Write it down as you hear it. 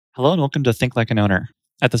Hello and welcome to Think Like an Owner.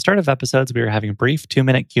 At the start of episodes, we are having brief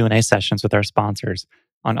 2-minute Q&A sessions with our sponsors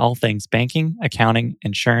on all things banking, accounting,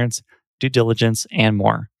 insurance, due diligence, and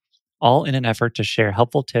more, all in an effort to share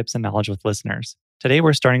helpful tips and knowledge with listeners. Today,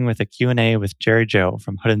 we're starting with a Q&A with Jerry Joe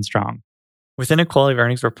from Hood and Strong. Within a quality of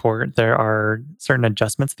earnings report, there are certain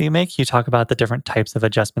adjustments that you make. Can you talk about the different types of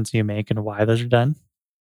adjustments you make and why those are done?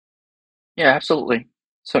 Yeah, absolutely.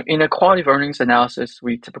 So in a quality of earnings analysis,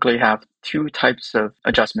 we typically have two types of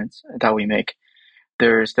adjustments that we make.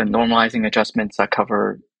 There's the normalizing adjustments that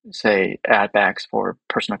cover, say, add backs for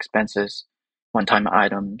personal expenses, one-time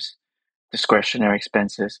items, discretionary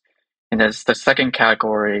expenses. And there's the second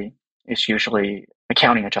category is usually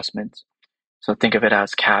accounting adjustments. So think of it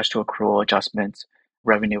as cash to accrual adjustments,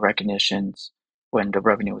 revenue recognitions when the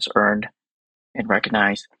revenue was earned and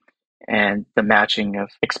recognized, and the matching of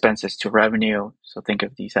expenses to revenue. So think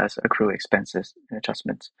of these as accrued expenses and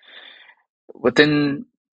adjustments. Within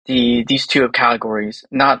these two categories,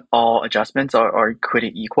 not all adjustments are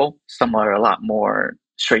created equal. Some are a lot more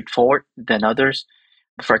straightforward than others.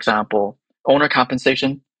 For example, owner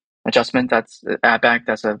compensation adjustment, that's add back,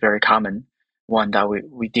 that's a very common one that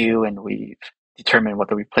we do, and we determine what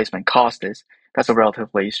the replacement cost is. That's a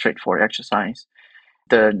relatively straightforward exercise.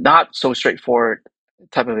 The not so straightforward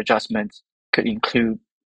type of adjustments could include,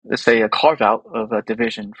 let's say, a carve out of a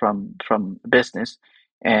division from a business,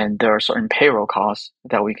 and there are certain payroll costs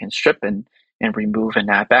that we can strip and remove and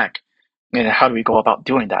add back. And how do we go about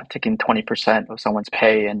doing that? Taking 20% of someone's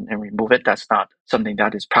pay and remove it, that's not something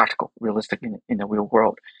that is practical, realistic in the real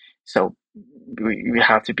world. So we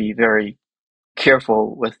have to be very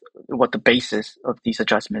careful with what the basis of these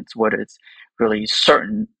adjustments, whether it's really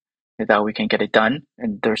certain that we can get it done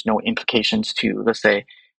and there's no implications to, let's say,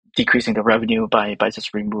 decreasing the revenue by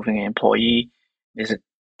just removing an employee. Is it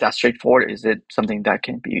that straightforward? Is it something that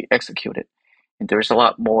can be executed? And there's a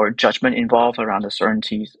lot more judgment involved around the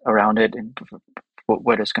certainties around it and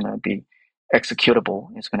whether it's going to be executable,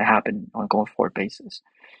 it's going to happen on a going forward basis.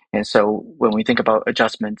 And so when we think about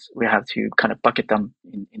adjustments, we have to kind of bucket them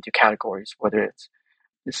into categories, whether it's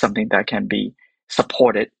something that can be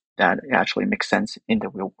supported, that actually makes sense in the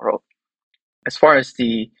real world. As far as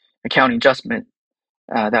the accounting adjustment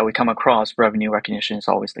that we come across, revenue recognition is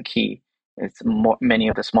always the key. Many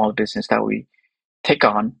of the smaller business that we take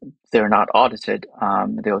on, they're not audited.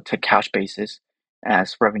 They'll take cash basis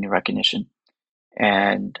as revenue recognition.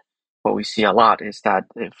 And what we see a lot is that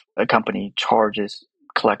if a company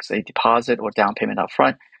collects a deposit or down payment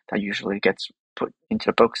upfront, that usually gets put into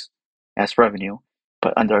the books as revenue.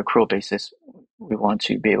 But under accrual basis, we want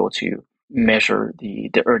to be able to measure the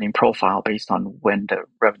earning profile based on when the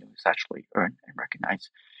revenue is actually earned and recognized.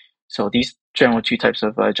 So these general two types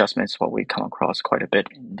of adjustments, what we come across quite a bit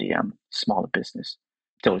in the smaller business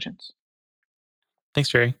diligence. Thanks,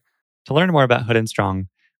 Jerry. To learn more about Hood and Strong,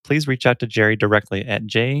 please reach out to Jerry directly at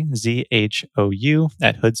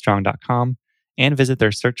jzhou@hoodstrong.com and visit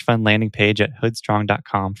their search fund landing page at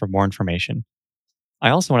hoodstrong.com for more information. I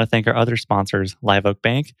also want to thank our other sponsors, Live Oak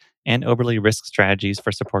Bank and Oberly Risk Strategies,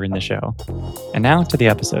 for supporting the show. And now to the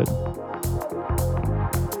episode.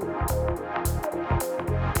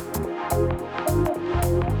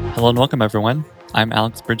 Hello and welcome, everyone. I'm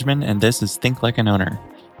Alex Bridgman, and this is Think Like an Owner.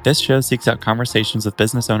 This show seeks out conversations with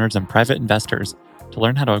business owners and private investors to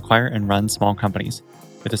learn how to acquire and run small companies,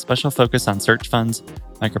 with a special focus on search funds,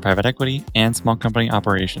 micro-private equity, and small company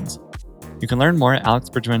operations. You can learn more at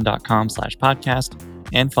alexbridgman.com/podcast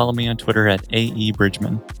and follow me on Twitter at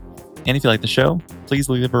AEBridgman. And if you like the show, please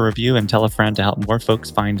leave a review and tell a friend to help more folks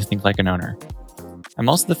find Think Like an Owner. I'm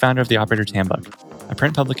also the founder of the Operator's Handbook, a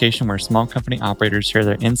print publication where small company operators share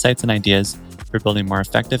their insights and ideas for building more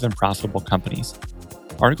effective and profitable companies.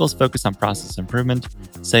 Articles focus on process improvement,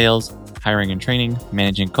 sales, hiring and training,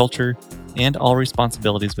 managing culture, and all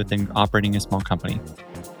responsibilities within operating a small company.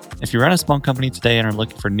 If you run a small company today and are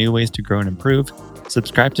looking for new ways to grow and improve,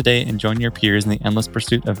 subscribe today and join your peers in the endless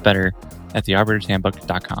pursuit of better at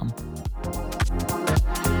theoperatorshandbook.com.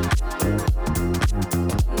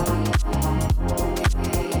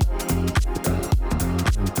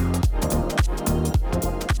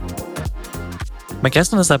 My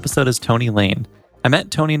guest on this episode is Tony Lane. I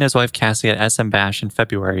met Tony and his wife Cassie at SM Bash in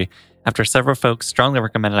February after several folks strongly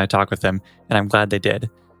recommended I talk with them, and I'm glad they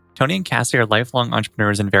did. Tony and Cassie are lifelong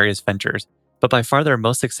entrepreneurs in various ventures, but by far their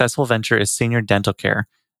most successful venture is Senior Dental Care,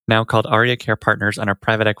 now called Aria Care Partners under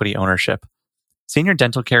private equity ownership. Senior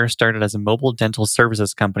Dental Care started as a mobile dental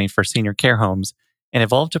services company for senior care homes and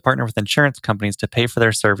evolved to partner with insurance companies to pay for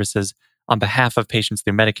their services on behalf of patients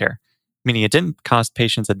through Medicare, meaning it didn't cost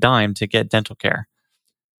patients a dime to get dental care.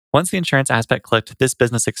 Once the insurance aspect clicked, this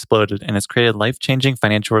business exploded and has created life-changing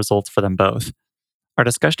financial results for them both. Our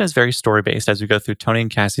discussion is very story-based as we go through Tony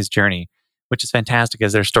and Cassie's journey, which is fantastic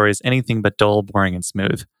as their story is anything but dull, boring, and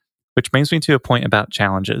smooth. Which brings me to a point about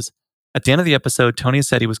challenges. At the end of the episode, Tony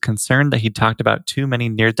said he was concerned that he'd talked about too many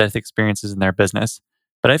near-death experiences in their business,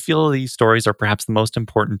 but I feel these stories are perhaps the most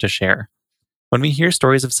important to share. When we hear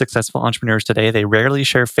stories of successful entrepreneurs today, they rarely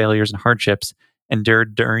share failures and hardships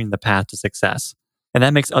endured during the path to success. And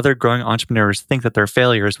that makes other growing entrepreneurs think that they're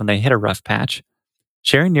failures when they hit a rough patch.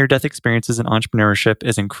 Sharing near-death experiences in entrepreneurship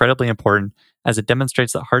is incredibly important as it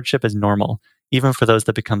demonstrates that hardship is normal, even for those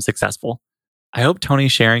that become successful. I hope Tony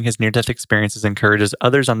sharing his near-death experiences encourages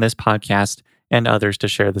others on this podcast and others to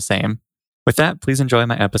share the same. With that, please enjoy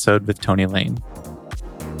my episode with Tony Lane.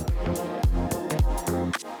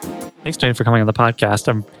 Thanks, Tony, for coming on the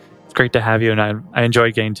podcast. It's great to have you, and I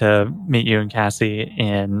enjoyed getting to meet you and Cassie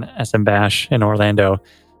in SM Bash in Orlando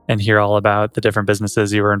and hear all about the different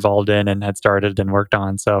businesses you were involved in and had started and worked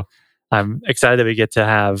on. So I'm excited that we get to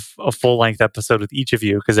have a full-length episode with each of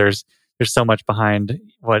you because there's so much behind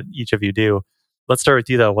what each of you do. Let's start with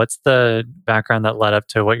you, though. What's the background that led up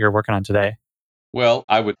to what you're working on today? Well,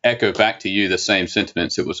 I would echo back to you the same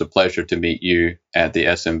sentiments. It was a pleasure to meet you at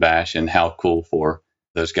the SM Bash, and how cool for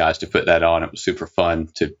those guys to put that on. It was super fun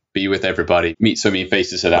to be with everybody, meet so many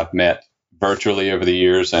faces that I've met virtually over the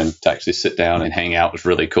years, and to actually sit down and hang out was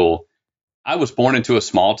really cool. I was born into a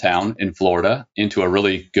small town in Florida, into a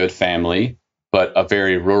really good family, but a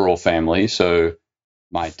very rural family. So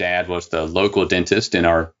my dad was the local dentist in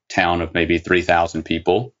our town of maybe 3,000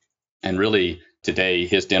 people. And really, today,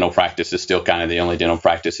 his dental practice is still kind of the only dental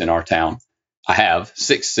practice in our town. I have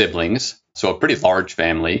 6 siblings, so a pretty large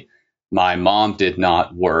family. My mom did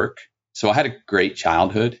not work, so I had a great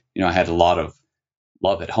childhood. I had a lot of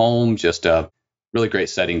love at home, just a really great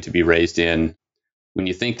setting to be raised in. When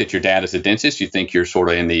you think that your dad is a dentist, you think you're sort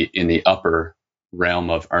of in the upper realm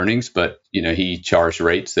of earnings, but he charged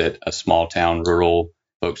rates that a small town rural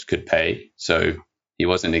folks could pay. So he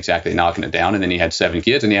wasn't exactly knocking it down. And then he had 7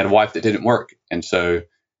 kids, and he had a wife that didn't work. And so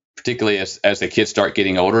particularly as the kids start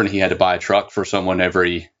getting older, and he had to buy a truck for someone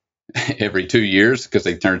every 2 years because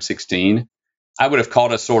they turned 16, I would have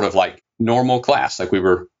called us sort of like normal class. Like we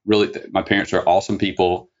were really, my parents are awesome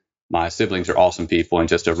people. My siblings are awesome people, and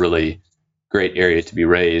just a really great area to be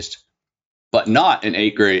raised, but not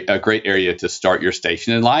a great area to start your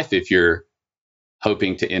station in life if you're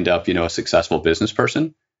hoping to end up, a successful business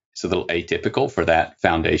person. It's a little atypical for that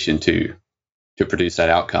foundation to produce that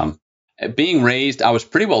outcome. Being raised, I was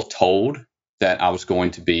pretty well told that I was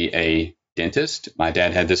going to be a dentist. My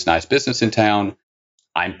dad had this nice business in town.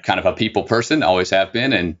 I'm kind of a people person, always have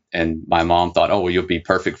been. And my mom thought, oh, well, you'll be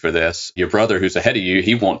perfect for this. Your brother who's ahead of you,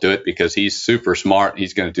 he won't do it because he's super smart.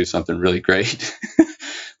 He's going to do something really great.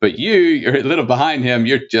 But you're a little behind him.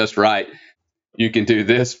 You're just right. You can do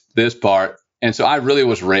this part. And so I really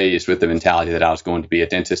was raised with the mentality that I was going to be a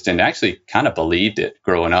dentist, and actually kind of believed it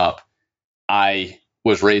growing up. I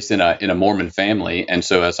was raised in a Mormon family. And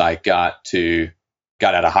so as I got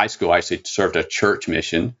out of high school, I actually served a church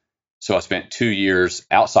mission. So I spent 2 years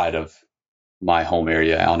outside of my home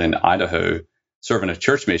area out in Idaho, serving a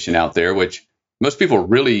church mission out there, which most people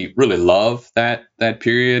really, really love that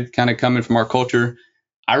period kind of coming from our culture.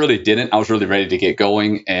 I really didn't. I was really ready to get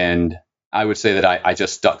going. And I would say that I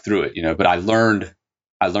just stuck through it, but I learned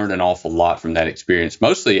an awful lot from that experience.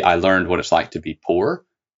 Mostly I learned what it's like to be poor.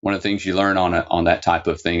 One of the things you learn on that type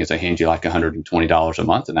of thing is they hand you like $120 a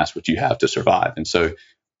month, and that's what you have to survive. And so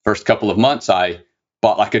first couple of months, I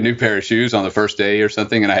bought like a new pair of shoes on the first day or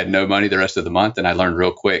something, and I had no money the rest of the month. And I learned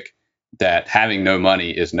real quick that having no money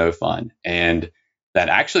is no fun, and that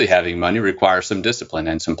actually having money requires some discipline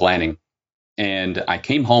and some planning. And I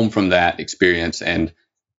came home from that experience, and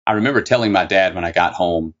I remember telling my dad when I got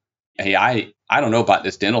home, hey, I don't know about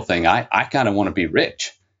this dental thing. I kind of want to be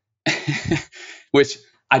rich, which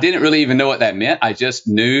I didn't really even know what that meant. I just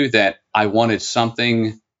knew that I wanted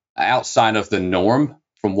something outside of the norm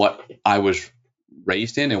from what I was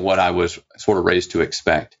raised in and what I was sort of raised to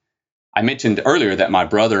expect. I mentioned earlier that my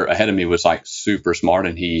brother ahead of me was like super smart,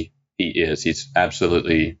 and he is. He's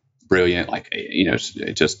absolutely brilliant, like,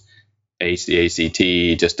 just aced the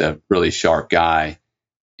ACT, just a really sharp guy.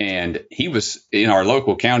 And he was in our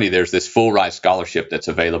local county. There's this full ride scholarship that's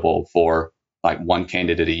available for like one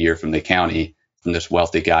candidate a year from the county, from this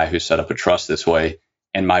wealthy guy who set up a trust this way.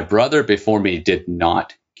 And my brother before me did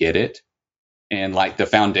not get it. And like the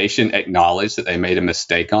foundation acknowledged that they made a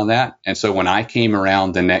mistake on that. And so when I came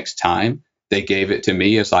around the next time, they gave it to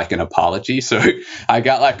me as like an apology. So I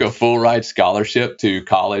got like a full ride scholarship to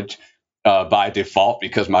college by default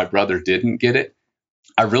because my brother didn't get it.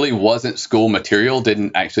 I really wasn't school material,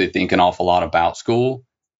 didn't actually think an awful lot about school.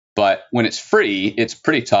 But when it's free, it's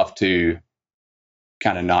pretty tough to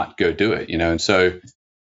kind of not go do it, And so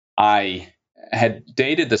I had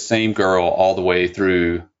dated the same girl all the way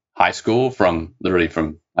through high school, from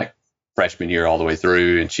like freshman year all the way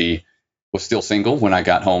through. And she was still single when I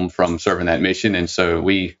got home from serving that mission. And so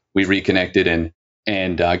we reconnected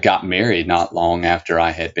and got married not long after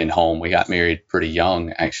I had been home. We got married pretty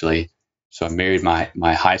young, actually. So I married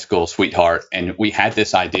my high school sweetheart, and we had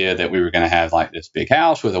this idea that we were going to have like this big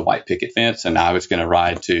house with a white picket fence, and I was going to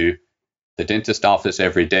ride to the dentist office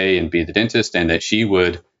every day and be the dentist, and that she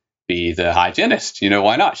would be the hygienist.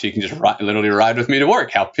 Why not? She can just literally ride with me to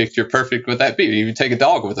work. How picture perfect would that be? Even take a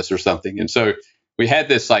dog with us or something. And so we had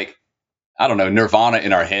this like, I don't know, nirvana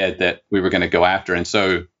in our head that we were going to go after. And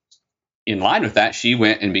so in line with that, she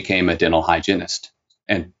went and became a dental hygienist.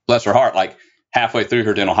 And bless her heart, like halfway through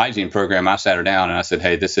her dental hygiene program, I sat her down and I said,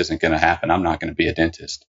 hey, this isn't going to happen. I'm not going to be a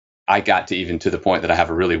dentist. I got to even to the point that I have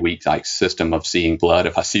a really weak like system of seeing blood.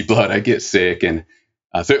 If I see blood, I get sick. And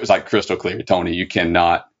so it was like crystal clear, Tony, you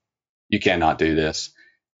cannot do this.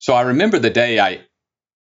 So I remember the day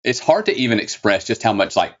it's hard to even express just how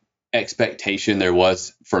much like expectation there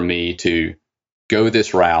was for me to go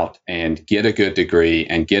this route and get a good degree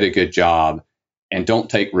and get a good job and don't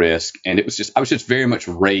take risk. And I was just very much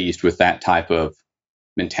raised with that type of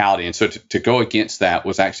mentality. And so to go against that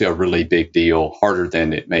was actually a really big deal, harder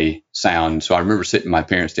than it may sound. So I remember sitting my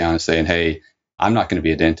parents down and saying, hey, I'm not going to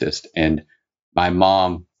be a dentist. And my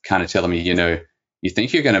mom kind of telling me, you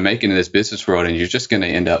think you're going to make it in this business world and you're just going to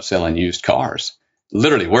end up selling used cars,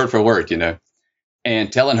 literally word for word,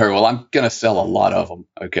 and telling her, well, I'm going to sell a lot of them.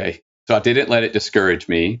 Okay. So I didn't let it discourage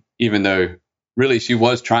me, even though really she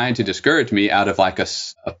was trying to discourage me out of like a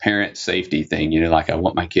parent safety thing, like I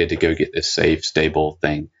want my kid to go get this safe, stable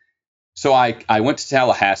thing. So I went to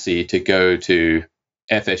Tallahassee to go to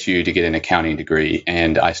FSU to get an accounting degree.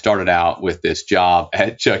 And I started out with this job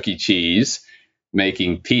at Chuck E. Cheese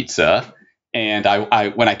making pizza. And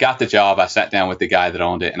when I got the job, I sat down with the guy that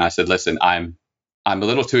owned it and I said, listen, I'm a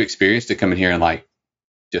little too experienced to come in here and like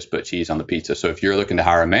just put cheese on the pizza. So if you're looking to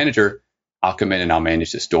hire a manager, I'll come in and I'll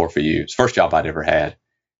manage the store for you. It's the first job I'd ever had.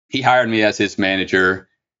 He hired me as his manager,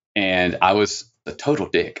 and I was a total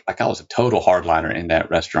dick. Like I was a total hardliner in that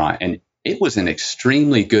restaurant. And it was an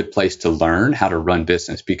extremely good place to learn how to run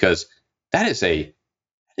business, because that is a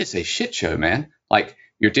shit show, man. Like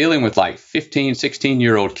you're dealing with like 15,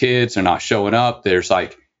 16-year-old kids. They're not showing up. There's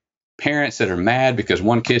like parents that are mad because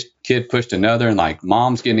one kid pushed another, and like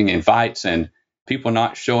mom's getting invites and people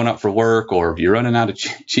not showing up for work, or you're running out of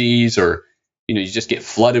cheese, or you just get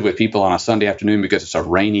flooded with people on a Sunday afternoon because it's a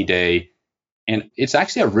rainy day. And it's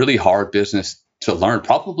actually a really hard business to learn.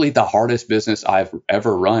 Probably the hardest business I've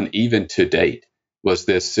ever run, even to date, was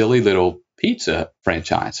this silly little pizza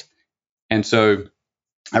franchise. And so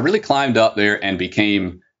I really climbed up there and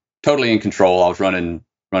became totally in control. I was running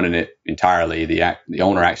it entirely. The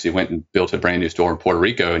owner actually went and built a brand new store in Puerto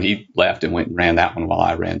Rico, and he left and went and ran that one while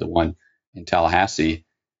I ran the one in Tallahassee.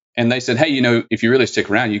 And they said, hey, if you really stick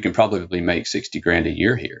around, you can probably make $60,000 a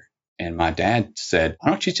year here. And my dad said, why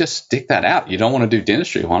don't you just stick that out? You don't want to do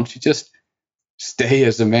dentistry. Why don't you just stay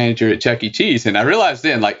as a manager at Chuck E. Cheese? And I realized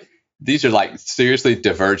then, like, these are like seriously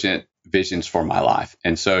divergent visions for my life.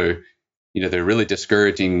 And so, they're really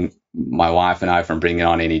discouraging my wife and I from bringing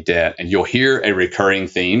on any debt. And you'll hear a recurring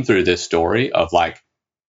theme through this story of like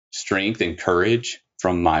strength and courage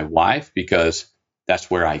from my wife, because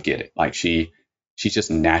that's where I get it. Like she just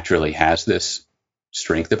naturally has this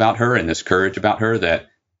strength about her and this courage about her that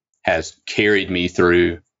has carried me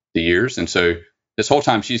through the years. And so this whole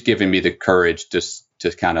time she's given me the courage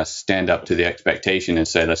to kind of stand up to the expectation and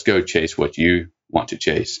say, let's go chase what you want to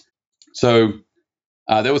chase. So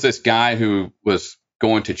there was this guy who was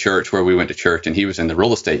going to church where we went to church, and he was in the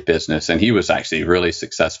real estate business, and he was actually really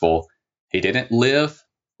successful. He didn't live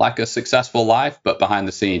like a successful life, but behind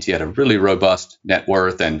the scenes, he had a really robust net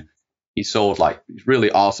worth, and he sold like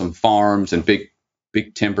really awesome farms and big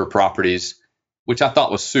timber properties, which I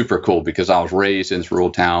thought was super cool because I was raised in this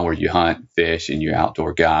rural town where you hunt, fish, and you're an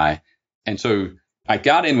outdoor guy. And so I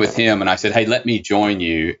got in with him and I said, hey, let me join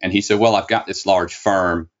you. And he said, well, I've got this large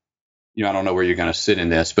firm. I don't know where you're going to sit in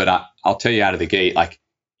this, but I'll tell you out of the gate, like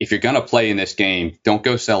if you're going to play in this game, don't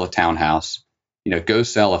go sell a townhouse, go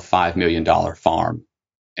sell a $5 million farm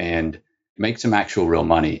and make some actual real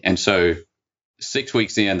money. And so 6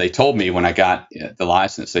 weeks in, they told me when I got the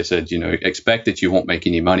license, they said, expect that you won't make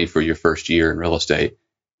any money for your first year in real estate.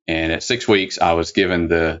 And at 6 weeks, I was given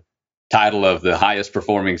the title of the highest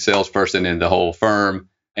performing salesperson in the whole firm.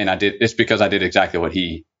 And it's because I did exactly what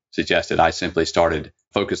he suggested, I simply started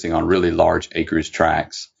focusing on really large acreage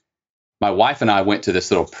tracts. My wife and I went to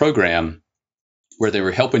this little program where they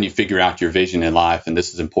were helping you figure out your vision in life. And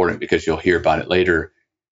this is important because you'll hear about it later.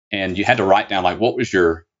 And you had to write down, like, what was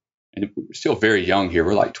your, and we're still very young here.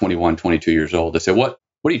 We're like 21, 22 years old. They said, what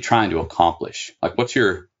are you trying to accomplish? Like, what's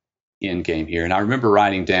your end game here? And I remember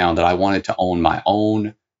writing down that I wanted to own my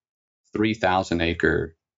own 3,000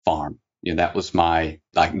 acre farm. You know, that was my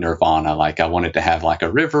like nirvana. Like, I wanted to have like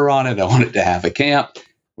a river on it. I wanted to have a camp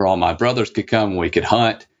where all my brothers could come. We could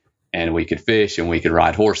hunt and we could fish and we could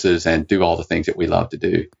ride horses and do all the things that we love to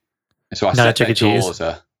do. And so I set that goal as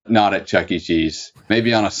not at Chuck E. Cheese,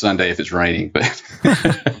 maybe on a Sunday if it's raining, but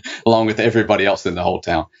along with everybody else in the whole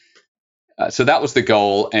town. So that was the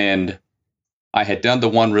goal. And I had done the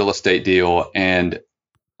one real estate deal, and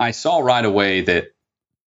I saw right away that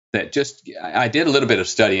I did a little bit of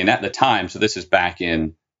study. And at the time, so this is back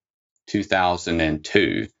in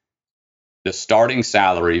 2002, the starting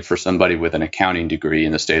salary for somebody with an accounting degree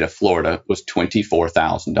in the state of Florida was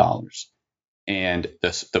 $24,000. And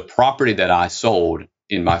the property that I sold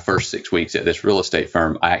in my first 6 weeks at this real estate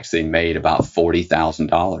firm, I actually made about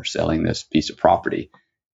 $40,000 selling this piece of property.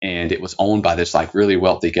 And it was owned by this like really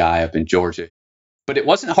wealthy guy up in Georgia. But it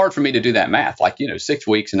wasn't hard for me to do that math. Like, 6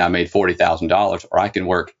 weeks and I made $40,000, or I can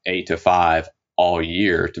work 8 to 5 all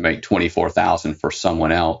year to make $24,000 for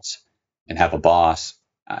someone else and have a boss.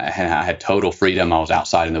 I had total freedom. I was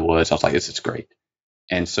outside in the woods. I was like, this is great.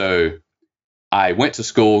 And so I went to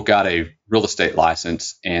school, got a real estate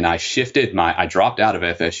license, and I dropped out of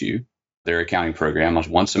FSU, their accounting program. I was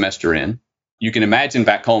one semester in. You can imagine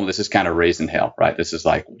back home, this is kind of raising hell, right? This is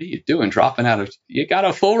like, what are you doing dropping out of, you got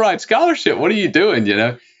a full ride scholarship. What are you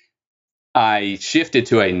doing? I shifted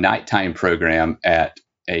to a nighttime program at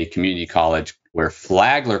a community college where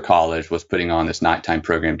Flagler College was putting on this nighttime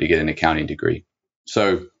program to get an accounting degree.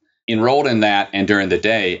 So enrolled in that. And during the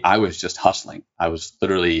day, I was just hustling. I was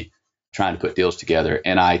literally trying to put deals together.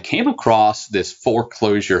 And I came across this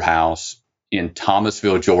foreclosure house in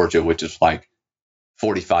Thomasville, Georgia, which is like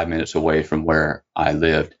 45 minutes away from where I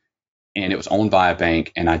lived. And it was owned by a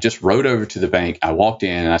bank. And I just rode over to the bank. I walked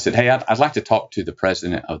in and I said, hey, I'd like to talk to the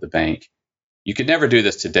president of the bank. You could never do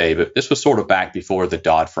this today, but this was sort of back before the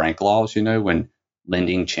Dodd-Frank laws, when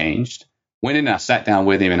lending changed. Went in and I sat down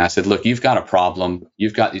with him and I said, look, you've got a problem.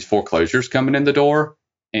 You've got these foreclosures coming in the door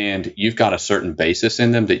and you've got a certain basis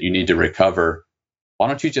in them that you need to recover. Why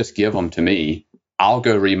don't you just give them to me? I'll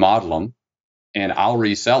go remodel them and I'll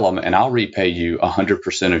resell them and I'll repay you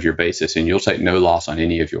 100% of your basis and you'll take no loss on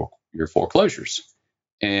any of your foreclosures.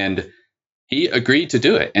 And he agreed to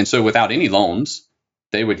do it. And so without any loans,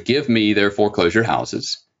 they would give me their foreclosure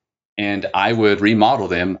houses and I would remodel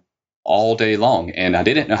them all day long. And I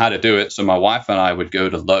didn't know how to do it. So my wife and I would go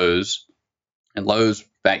to Lowe's, and Lowe's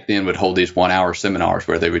back then would hold these 1-hour seminars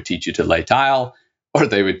where they would teach you to lay tile, or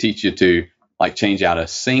they would teach you to like change out a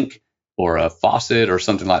sink or a faucet or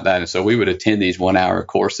something like that. And so we would attend these 1-hour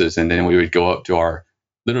courses, and then we would go up to our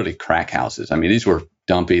literally crack houses. I mean, these were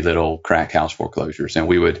dumpy little crack house foreclosures, and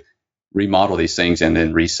we would remodel these things and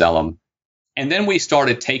then resell them. And then we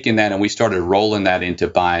started taking that and we started rolling that into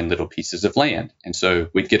buying little pieces of land. And so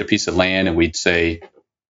we'd get a piece of land and we'd say,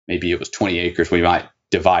 maybe it was 20 acres. We might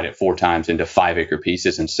divide it 4 times into 5-acre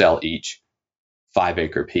pieces and sell each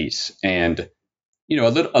 5-acre piece. And,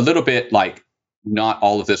 a little bit like not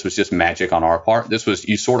all of this was just magic on our part. This was,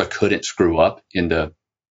 you sort of couldn't screw up in the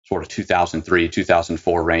sort of 2003,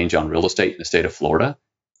 2004 range on real estate in the state of Florida.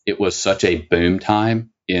 It was such a boom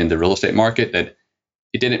time in the real estate market that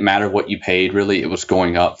it didn't matter what you paid, really. It was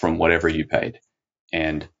going up from whatever you paid.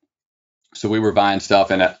 And so we were buying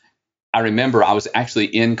stuff. And I remember I was actually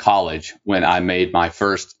in college when I made my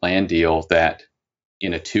first land deal that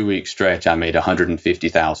in a 2-week stretch, I made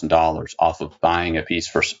 $150,000 off of buying a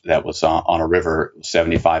piece that was on a river,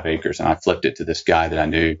 75 acres. And I flipped it to this guy that I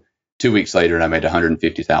knew 2 weeks later, and I made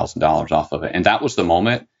 $150,000 off of it. And that was the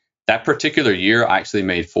moment. That particular year, I actually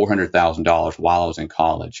made $400,000 while I was in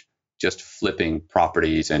college, just flipping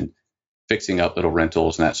properties and fixing up little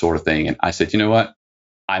rentals and that sort of thing. And I said, you know what?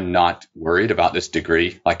 I'm not worried about this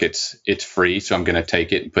degree. Like it's free. So I'm going to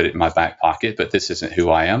take it and put it in my back pocket, but this isn't who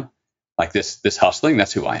I am. Like this hustling,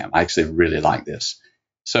 that's who I am. I actually really like this.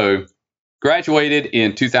 So graduated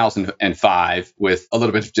in 2005 with a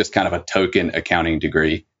little bit of just kind of a token accounting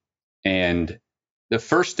degree. And the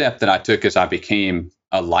first step that I took is I became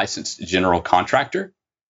a licensed general contractor,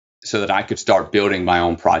 so that I could start building my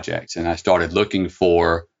own projects. And I started looking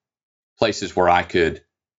for places where I could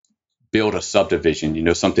build a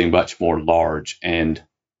subdivision, something much more large. And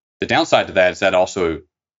the downside to that is that also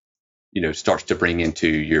starts to bring into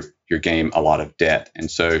your game a lot of debt. And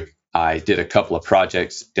so I did a couple of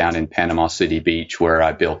projects down in Panama City Beach where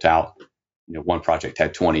I built out, one project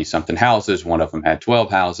had 20 something houses, one of them had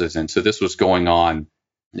 12 houses. And so this was going on.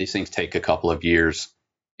 These things take a couple of years.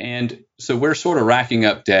 And so we're sort of racking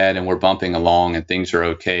up debt and we're bumping along and things are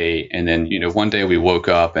okay. And then, one day we woke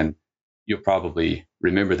up, and you'll probably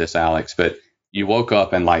remember this, Alex, but you woke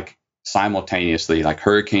up and simultaneously,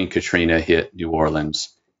 Hurricane Katrina hit New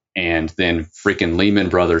Orleans, and then freaking Lehman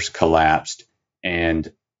Brothers collapsed.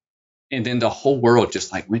 And then the whole world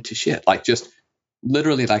just went to shit. Just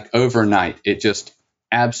literally overnight, it just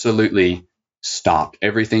absolutely stopped.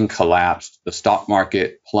 Everything collapsed. The stock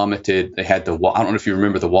market plummeted. They had I don't know if you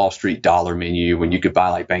remember the Wall Street dollar menu when you could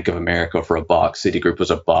buy Bank of America for $1. Citigroup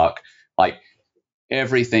was $1.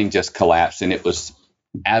 Everything just collapsed, and it was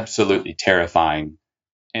absolutely terrifying.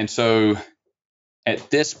 And so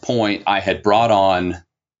at this point, I had gotten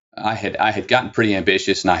pretty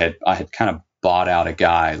ambitious, and I had kind of bought out a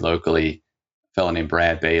guy locally, a fellow named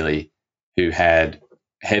Brad Bailey, who had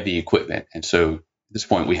heavy equipment. And so at this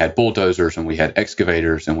point, we had bulldozers and we had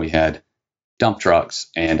excavators and we had dump trucks,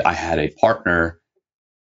 and I had a partner,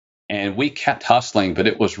 and we kept hustling, but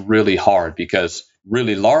it was really hard because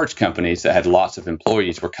really large companies that had lots of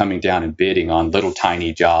employees were coming down and bidding on little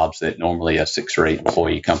tiny jobs that normally a 6 or 8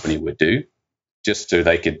 employee company would do, just so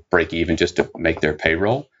they could break even, just to make their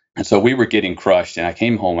payroll. And so we were getting crushed, and I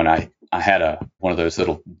came home and I had one of those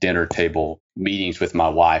little dinner table meetings with my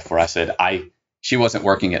wife where I said, she wasn't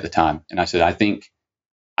working at the time. And I said, I think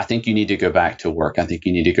you need to go back to work. I think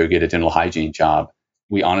you need to go get a dental hygiene job.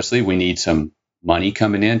 We need some money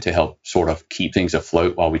coming in to help sort of keep things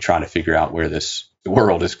afloat while we try to figure out where this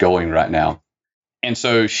world is going right now. And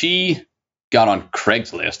so she got on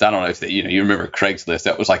Craigslist. I don't know if you remember Craigslist.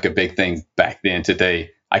 That was a big thing back then.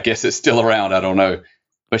 Today, I guess it's still around. I don't know.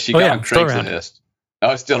 But she got on Craigslist.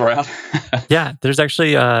 Oh, it's still around? Yeah, there's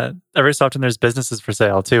actually, every so often there's businesses for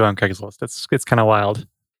sale too on Craigslist. It's kind of wild.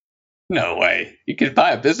 No way. You could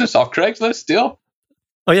buy a business off Craigslist still?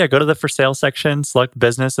 Oh yeah, go to the for sale section, select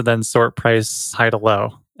business, and then sort price high to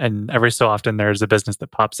low. And every so often there's a business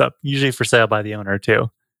that pops up, usually for sale by the owner too.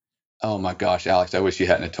 Oh my gosh, Alex, I wish you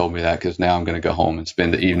hadn't have told me that, because now I'm going to go home and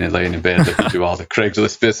spend the evening laying in bed looking through all the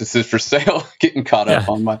Craigslist businesses for sale, getting caught up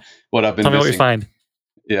on what I've been Tell missing. me what you find.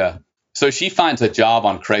 Yeah. So she finds a job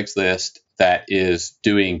on Craigslist that is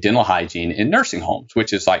doing dental hygiene in nursing homes,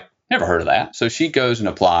 which is never heard of that. So she goes and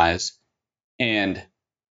applies. And,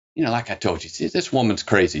 like I told you, this woman's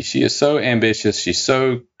crazy. She is so ambitious. She's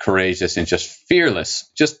so courageous and just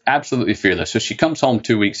fearless, just absolutely fearless. So she comes home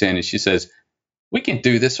 2 weeks in and she says, we can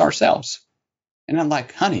do this ourselves. And I'm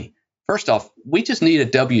like, honey, first off, we just need a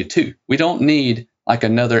W-2. We don't need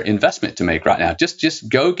another investment to make right now. Just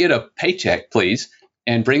go get a paycheck, please,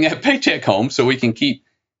 and bring that paycheck home so we can keep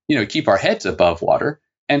our heads above water.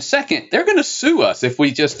 And second, they're going to sue us if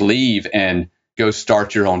we just leave and go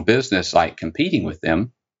start your own business, competing with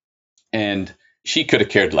them. And she could have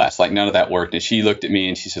cared less. None of that worked. And she looked at me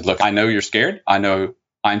and she said, look, I know you're scared. I know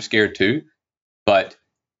I'm scared too, but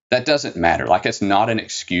that doesn't matter. It's not an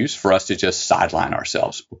excuse for us to just sideline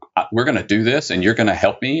ourselves. We're going to do this, and you're going to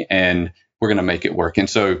help me, and we're going to make it work. And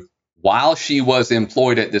so while she was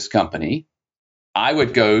employed at this company, I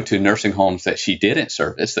would go to nursing homes that she didn't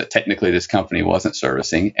service, that technically this company wasn't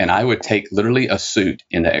servicing, and I would take literally a suit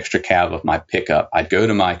in the extra cab of my pickup. I'd go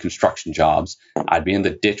to my construction jobs. I'd be in the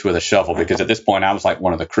ditch with a shovel, because at this point I was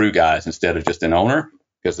one of the crew guys instead of just an owner,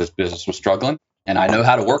 because this business was struggling, and I know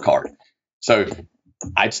how to work hard. So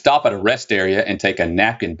I'd stop at a rest area and take a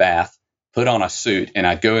napkin bath, put on a suit, and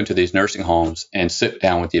I'd go into these nursing homes and sit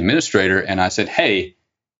down with the administrator, and I said, hey,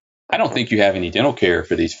 I don't think you have any dental care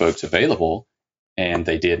for these folks available. And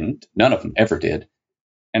they didn't. None of them ever did.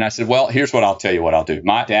 And I said, well, here's what I'll tell you what I'll do.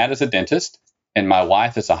 My dad is a dentist and my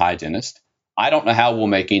wife is a hygienist. I don't know how we'll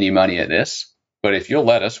make any money at this, but if you'll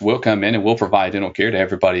let us, we'll come in and we'll provide dental care to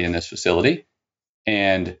everybody in this facility.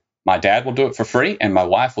 And my dad will do it for free and my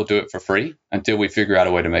wife will do it for free until we figure out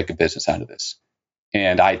a way to make a business out of this.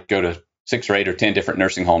 And I'd go to 6 or 8 or 10 different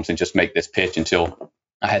nursing homes and just make this pitch until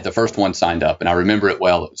I had the first one signed up. And I remember it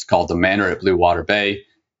well. It was called the Manor at Blue Water Bay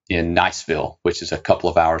in Niceville, which is a couple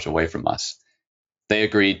of hours away from us. They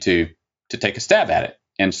agreed to take a stab at it.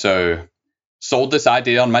 And so sold this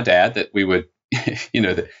idea on my dad that we would,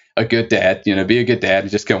 a good dad, be a good dad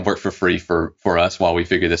and just come work for free for us while we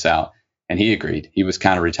figure this out. And he agreed. He was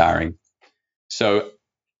kind of retiring. So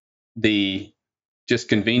just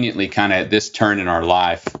conveniently kind of at this turn in our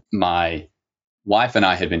life, my wife and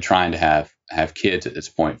I had been trying to have kids at this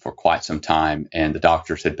point for quite some time. And the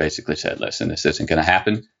doctors had basically said, listen, this isn't going to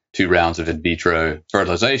happen. 2 rounds of in vitro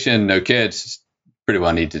fertilization, no kids. Pretty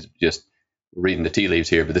well need to just reading the tea leaves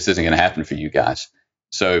here, but this isn't going to happen for you guys.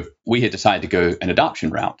 So we had decided to go an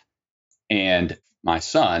adoption route. And my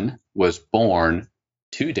son was born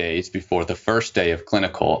 2 days before the first day of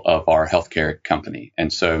clinical of our healthcare company.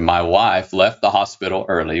 And so my wife left the hospital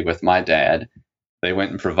early with my dad. They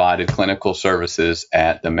went and provided clinical services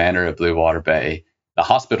at the Manor of Blue Water Bay. The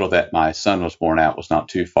hospital that my son was born at was not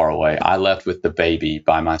too far away. I left with the baby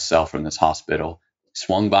by myself from this hospital,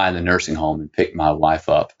 swung by the nursing home and picked my wife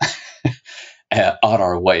up on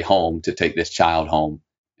our way home to take this child home.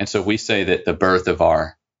 And so we say that the birth of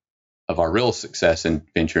our real success in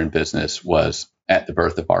venture and business was at the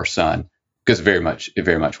birth of our son, because it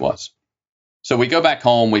very much was. So we go back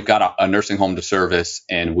home. We've got a nursing home to service,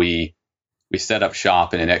 and we set up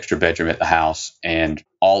shop in an extra bedroom at the house. And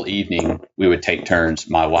all evening we would take turns,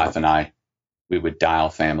 my wife and I. We would dial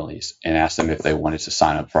families and ask them if they wanted to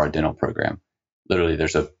sign up for our dental program. Literally,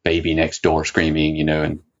 there's a baby next door screaming,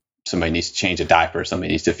 and somebody needs to change a diaper,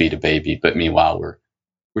 somebody needs to feed a baby. But meanwhile,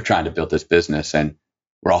 we're trying to build this business, and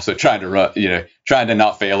we're also trying to run, trying to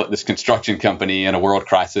not fail at this construction company in a world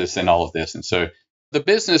crisis and all of this. And so the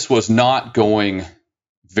business was not going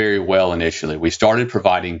very well initially. We started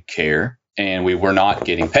providing care, and we were not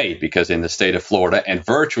getting paid because in the state of Florida and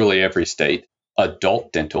virtually every state,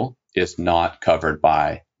 adult dental is not covered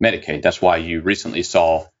by Medicaid. That's why you recently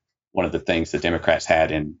saw one of the things the Democrats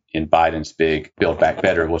had in Biden's big Build Back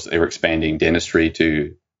Better was they were expanding dentistry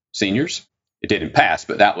to seniors. It didn't pass,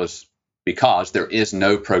 but that was because there is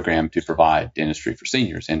no program to provide dentistry for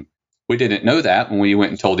seniors. And we didn't know that when we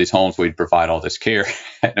went and told these homes we'd provide all this care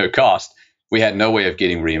at no cost. We had no way of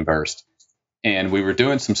getting reimbursed. And we were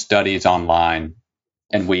doing some studies online,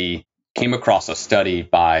 and we came across a study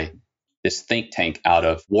by this think tank out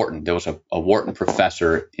of Wharton. There was a Wharton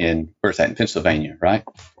professor in Pennsylvania, right?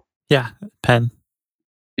 Yeah, Penn.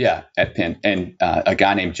 Yeah, at Penn. And a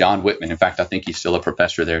guy named John Whitman. In fact, I think he's still a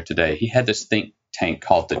professor there today. He had this think tank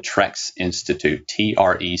called the TRECS Institute,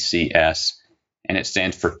 TRECS, and it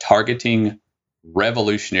stands for Targeting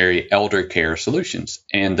Revolutionary Elder Care Solutions.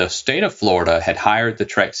 And the state of Florida had hired the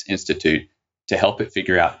TRECS Institute to help it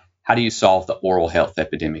figure out how do you solve the oral health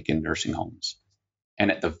epidemic in nursing homes. And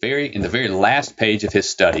in the very last page of his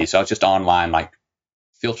study, so I was just online like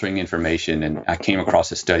filtering information, and I came across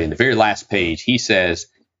his study. In the very last page, he says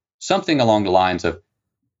something along the lines of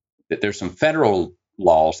that there's some federal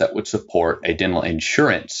laws that would support a dental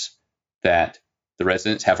insurance that the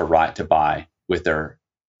residents have a right to buy with their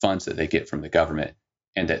funds that they get from the government,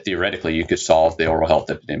 and that theoretically you could solve the oral health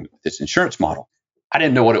epidemic with this insurance model. I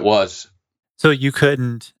didn't know what it was. So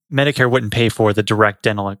Medicare wouldn't pay for the direct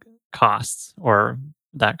dental costs or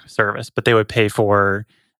that service, but they would pay for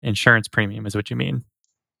insurance premium, is what you mean?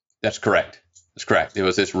 That's correct. There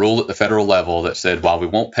was this rule at the federal level that said, while we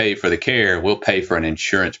won't pay for the care, we'll pay for an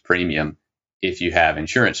insurance premium if you have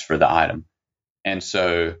insurance for the item. And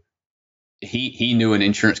so he knew an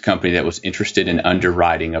insurance company that was interested in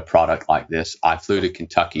underwriting a product like this. I flew to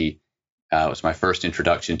Kentucky. It was my first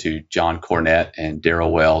introduction to John Cornett and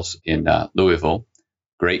Darrell Wells in Louisville.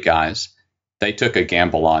 Great guys. They took a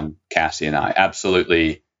gamble on Cassie and I.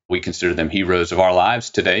 Absolutely, we consider them heroes of our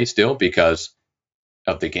lives today still because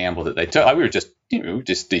of the gamble that they took. We were just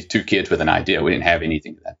these two kids with an idea. We didn't have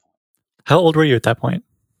anything at that point. How old were you at that point?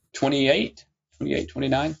 28,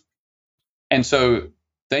 29. And so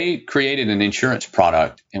they created an insurance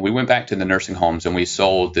product, and we went back to the nursing homes and we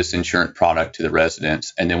sold this insurance product to the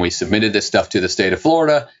residents. And then we submitted this stuff to the state of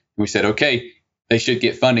Florida. And we said, okay, they should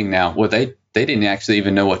get funding now. Well, they didn't actually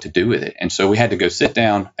even know what to do with it. And so we had to go sit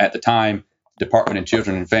down. At the time, Department of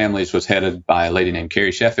Children and Families was headed by a lady named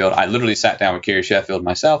Carrie Sheffield. I literally sat down with Carrie Sheffield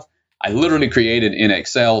myself. I literally created in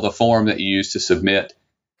Excel the form that you use to submit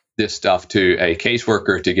this stuff to a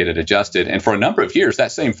caseworker to get it adjusted. And for a number of years,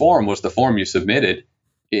 that same form was the form you submitted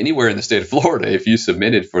anywhere in the state of Florida if you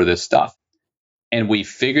submitted for this stuff. And we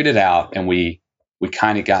figured it out, and we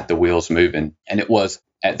kind of got the wheels moving. And it was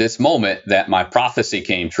at this moment that my prophecy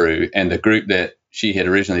came true, and the group that she had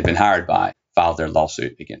originally been hired by filed their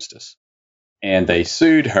lawsuit against us. And they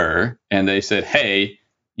sued her, and they said, hey,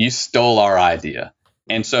 you stole our idea.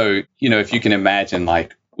 And so, if you can imagine,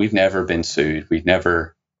 like, we've never been sued.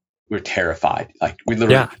 We're terrified. Like, we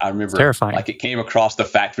literally, I remember, terrifying. Like, it came across the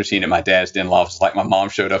fax machine at my dad's dental office. Like, my mom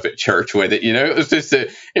showed up at church with it.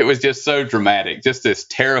 It was just so dramatic. Just this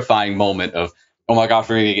terrifying moment of, oh my gosh,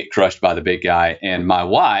 we're going to get crushed by the big guy. And my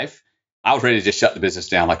wife, I was ready to just shut the business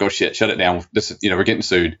down. Like, oh shit, shut it down. This is, we're getting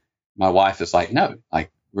sued. My wife is like, no,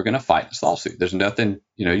 like, we're going to fight this lawsuit. There's nothing,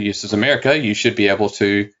 this is America. You should be able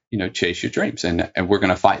to chase your dreams, and we're going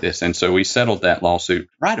to fight this. And so we settled that lawsuit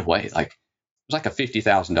right away. Like, it was like a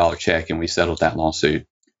 $50,000 check, and we settled that lawsuit.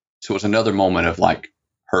 So it was another moment of like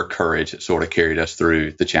her courage that sort of carried us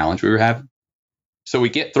through the challenge we were having. So we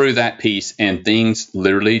get through that piece, and things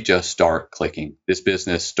literally just start clicking. This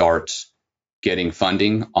business starts getting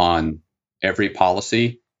funding on every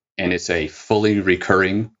policy, and it's a fully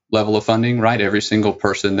recurring level of funding, right? Every single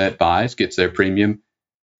person that buys gets their premium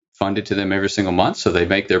funded to them every single month. So they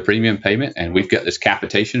make their premium payment, and we've got this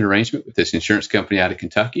capitation arrangement with this insurance company out of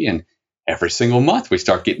Kentucky. And every single month we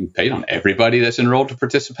start getting paid on everybody that's enrolled to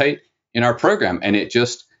participate in our program. And it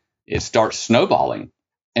starts snowballing.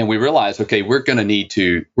 And we realize, okay, we're going to need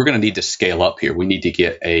to scale up here. We need to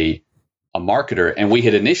get a marketer. And we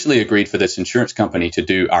had initially agreed for this insurance company to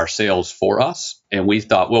do our sales for us. And we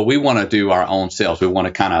thought, well, we want to do our own sales. We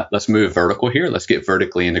want to let's move vertical here. Let's get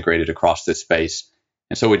vertically integrated across this space.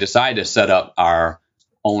 And so we decided to set up our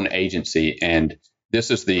own agency. And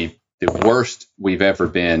this is the worst we've ever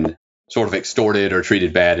been sort of extorted or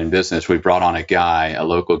treated bad in business. We brought on a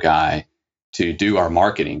local guy, to do our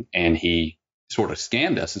marketing. And he sort of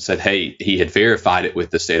scammed us and said, hey, he had verified it with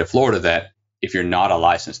the state of Florida that if you're not a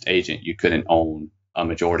licensed agent, you couldn't own a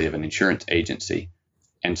majority of an insurance agency.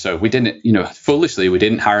 And so we didn't, foolishly, we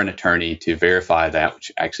didn't hire an attorney to verify that,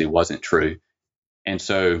 which actually wasn't true. And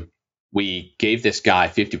so we gave this guy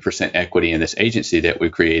 50% equity in this agency that we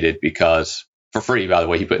created, because for free, by the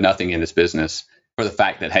way, he put nothing in this business, for the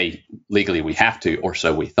fact that, hey, legally we have to, or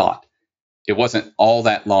so we thought. It wasn't all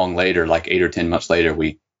that long later, like 8 or 10 months later,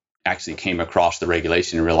 we actually came across the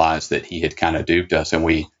regulation and realized that he had kind of duped us, and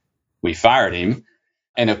we fired him.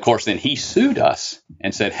 And of course, then he sued us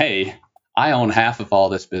and said, hey, I own half of all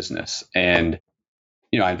this business. And,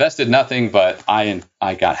 I invested nothing, but I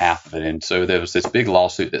got half of it. And so there was this big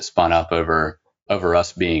lawsuit that spun up over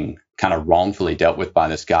us being kind of wrongfully dealt with by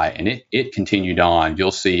this guy. And it continued on.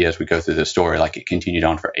 You'll see as we go through the story, like it continued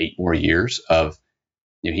on for 8 more years of,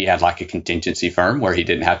 he had like a contingency firm where he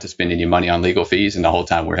didn't have to spend any money on legal fees. And the whole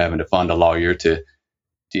time we're having to fund a lawyer to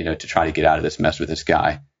try to get out of this mess with this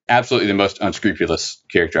guy. Absolutely the most unscrupulous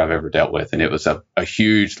character I've ever dealt with. And it was a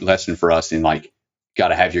huge lesson for us in like, got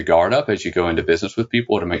to have your guard up as you go into business with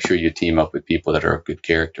people to make sure you team up with people that are of good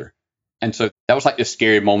character. And so that was like this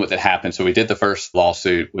scary moment that happened. So we did the first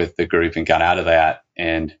lawsuit with the group and got out of that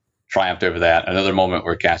and triumphed over that. Another moment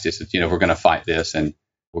where Cassie said, we're going to fight this and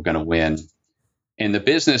we're going to win. And the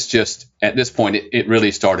business just, at this point, it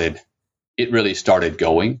really started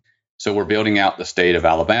going. So we're building out the state of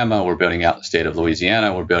Alabama. We're building out the state of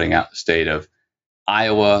Louisiana. We're building out the state of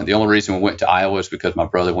Iowa. The only reason we went to Iowa is because my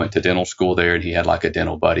brother went to dental school there, and he had like a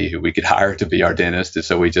dental buddy who we could hire to be our dentist. And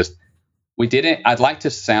so we didn't, I'd like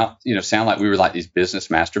to sound like we were like these business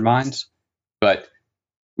masterminds, but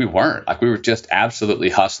we weren't. Like, we were just absolutely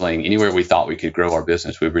hustling anywhere we thought we could grow our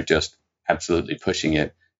business. We were just absolutely pushing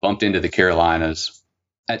it. Bumped into the Carolinas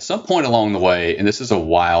at some point along the way. And this is a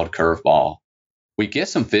wild curveball. We get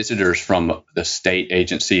some visitors from the state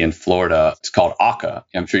agency in Florida. It's called AHCA.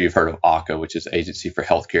 I'm sure you've heard of AHCA, which is Agency for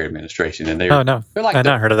Healthcare Administration. And they're like I've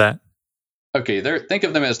not heard of that. Okay, think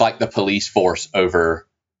of them as like the police force over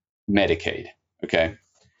Medicaid. Okay,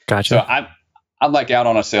 gotcha. So I'm like out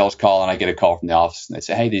on a sales call, and I get a call from the office, and they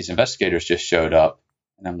say, "Hey, these investigators just showed up,"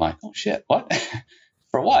 and I'm like, "Oh shit, what?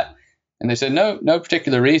 For what?" And they said, "No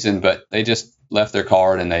particular reason, but they just left their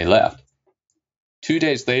card and they left." 2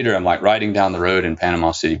 days later, I'm like riding down the road in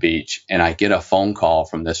Panama City Beach, and I get a phone call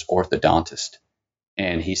from this orthodontist,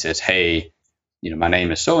 and he says, "Hey, my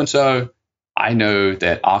name is so and so. I know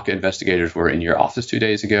that AHCA investigators were in your office 2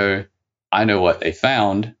 days ago. I know what they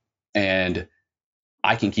found, and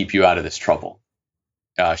I can keep you out of this trouble.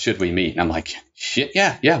 Should we meet?" And I'm like, "Shit,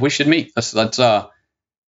 yeah, we should meet. Let's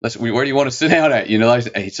where do you want to sit down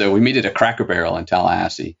at?" So we meet at a Cracker Barrel in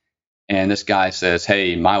Tallahassee, and this guy says,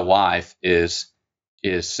 "Hey, my wife is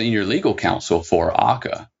senior legal counsel for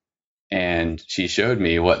AHCA, and she showed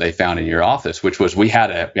me what they found in your office," which was we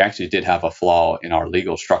actually did have a flaw in our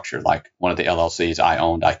legal structure. Like, one of the LLCs I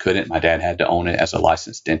owned, I couldn't. My dad had to own it as a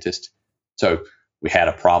licensed dentist, so we had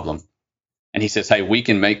a problem. And he says, "Hey, we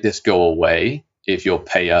can make this go away if you'll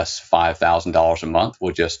pay us $5,000 a month.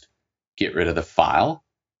 We'll just get rid of the file,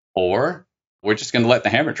 or we're just going to let the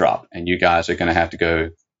hammer drop, and you guys are going to have to go,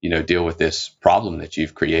 deal with this problem that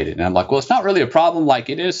you've created." And I'm like, "Well, it's not really a problem. Like,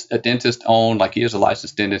 it is a dentist owned, like he is a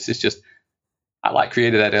licensed dentist. It's just, I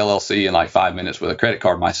created that LLC in like 5 minutes with a credit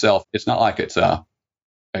card myself. It's not like it's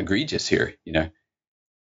egregious here,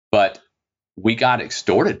 But we got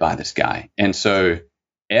extorted by this guy. And so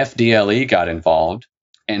FDLE got involved.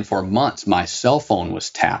 And for months, my cell phone was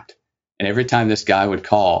tapped. And every time this guy would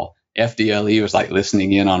call, FDLE was like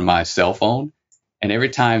listening in on my cell phone. And every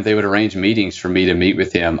time they would arrange meetings for me to meet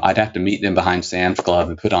with him, I'd have to meet them behind Sam's Club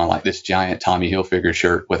and put on like this giant Tommy Hilfiger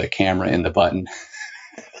shirt with a camera in the button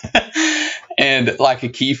and like a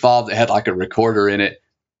key fob that had like a recorder in it.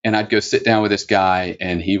 And I'd go sit down with this guy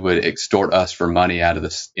and he would extort us for money out of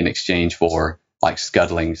this in exchange for like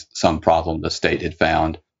scuttling some problem the state had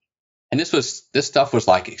found. And this stuff was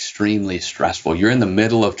like extremely stressful. You're in the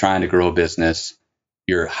middle of trying to grow a business.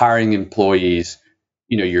 You're hiring employees,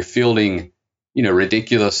 you're fielding,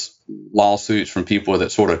 ridiculous lawsuits from people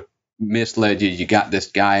that sort of misled you. You got this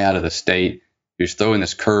guy out of the state who's throwing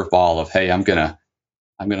this curveball of, hey, I'm gonna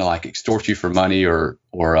like extort you for money or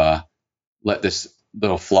let this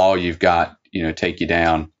little flaw you've got, take you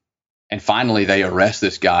down. And finally, they arrest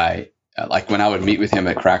this guy. Like when I would meet with him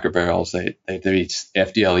at Cracker Barrels, they'd be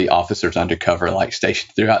FDLE officers undercover, like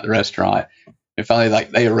stationed throughout the restaurant. And finally,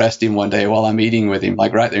 like they arrest him one day while I'm eating with him,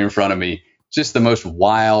 like right there in front of me. Just the most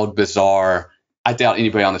wild, bizarre. I doubt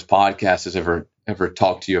anybody on this podcast has ever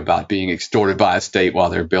talked to you about being extorted by a state while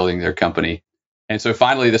they're building their company. And so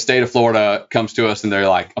finally, the state of Florida comes to us and they're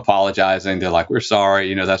like apologizing. They're like, we're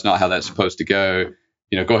sorry. That's not how that's supposed to go.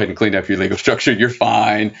 Go ahead and clean up your legal structure. You're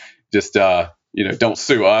fine. Just, don't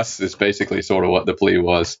sue us is basically sort of what the plea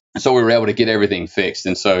was. And so we were able to get everything fixed.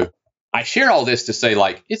 And so I share all this to say,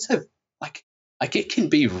 like, it can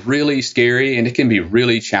be really scary and it can be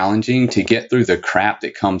really challenging to get through the crap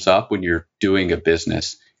that comes up when you're doing a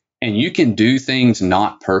business. And you can do things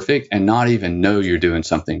not perfect and not even know you're doing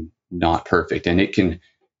something not perfect. And it can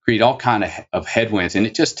create all kind of headwinds. And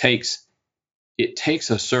it takes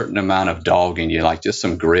a certain amount of dog in you, like just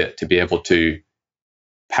some grit to be able to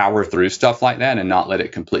power through stuff like that and not let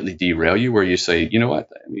it completely derail you, where you say, you know what,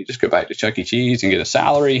 you just go back to Chuck E. Cheese and get a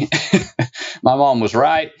salary. My mom was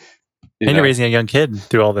right. You're raising a young kid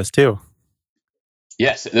through all this too.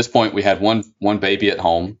 Yes. At this point, we had one baby at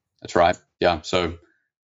home. That's right. Yeah. So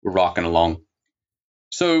we're rocking along.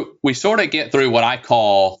 So we sort of get through what I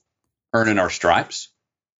call earning our stripes.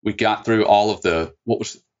 We got through all of what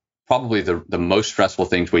was probably the most stressful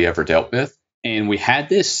things we ever dealt with. And we had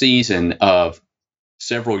this season of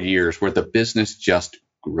several years where the business just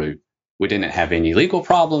grew. We didn't have any legal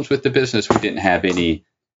problems with the business.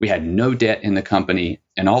 We had no debt in the company.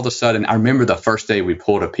 And all of a sudden, I remember the first day we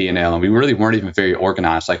pulled a P&L and we really weren't even very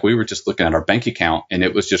organized. Like we were just looking at our bank account and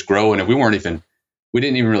it was just growing and we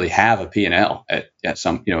didn't even really have a P&L at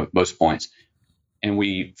some, most points. And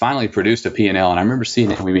we finally produced a P&L and I remember seeing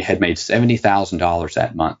it and we had made $70,000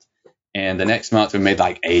 that month. And the next month we made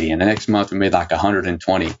like 80 and the next month we made like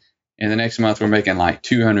 120. And the next month we're making like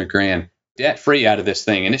 200 grand debt free out of this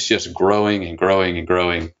thing. And it's just growing and growing and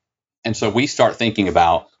growing. And so we start thinking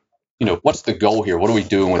about, what's the goal here? What are we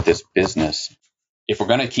doing with this business? If we're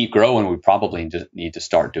going to keep growing, we probably need to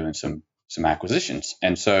start doing some acquisitions.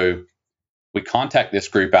 And so we contact this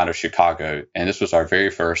group out of Chicago. And this was our very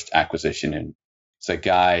first acquisition. And it's a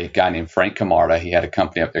guy named Frank Camarda. He had a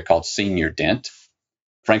company up there called Senior Dent.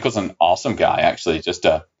 Frank was an awesome guy, actually.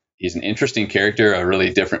 He's an interesting character, a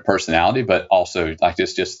really different personality, but also like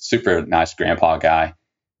just super nice grandpa guy.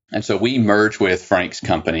 And so we merged with Frank's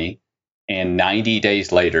company. And 90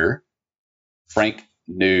 days later, Frank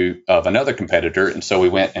knew of another competitor. And so we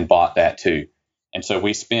went and bought that too. And so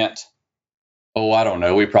we spent,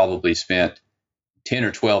 we probably spent $10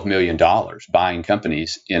 or $12 million buying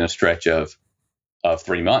companies in a stretch of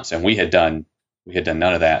 3 months. And we had done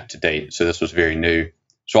none of that to date. So this was very new.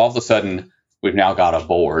 So all of a sudden, we've now got a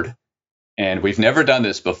board and we've never done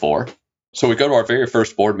this before. So we go to our very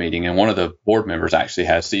first board meeting and one of the board members actually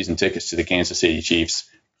has season tickets to the Kansas City Chiefs.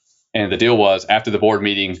 And the deal was after the board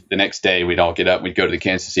meeting, the next day we'd all get up, we'd go to the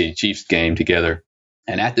Kansas City Chiefs game together.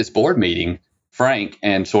 And at this board meeting, Frank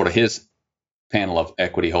and sort of his panel of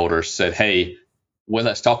equity holders said, hey, well,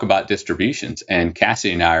 let's talk about distributions. And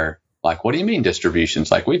Cassie and I are like, what do you mean distributions?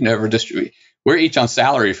 Like we've never distributed. We're each on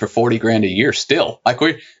salary for 40 grand a year still. Like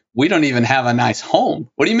we don't even have a nice home.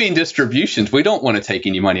 What do you mean distributions? We don't want to take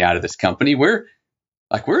any money out of this company. We're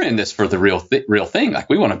in this for the real thing. Like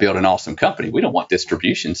we want to build an awesome company. We don't want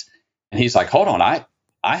distributions. And he's like, hold on,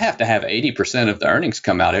 I have to have 80% of the earnings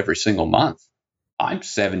come out every single month. I'm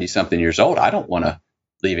 70 something years old. I don't want to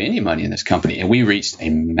leave any money in this company. And we reached a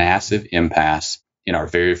massive impasse in our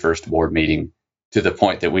very first board meeting to the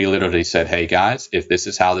point that we literally said, hey guys, if this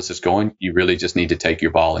is how this is going, you really just need to take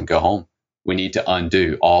your ball and go home. We need to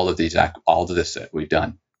undo all of this that we've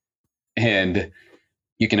done. And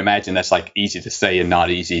you can imagine that's like easy to say and not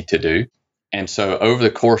easy to do. And so over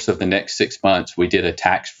the course of the next 6 months, we did a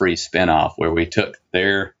tax-free spinoff where we took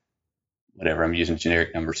their whatever, I'm using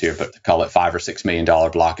generic numbers here, but to call it $5 or $6 million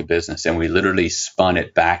block of business. And we literally spun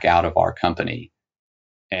it back out of our company.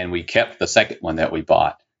 And we kept the second one that we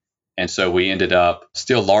bought. And so we ended up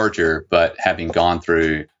still larger, but having gone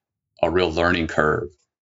through a real learning curve.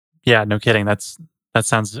 Yeah, no kidding. That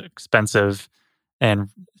sounds expensive and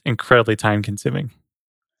incredibly time consuming.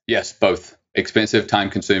 Yes, both expensive, time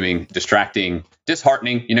consuming, distracting,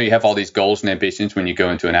 disheartening. You have all these goals and ambitions when you go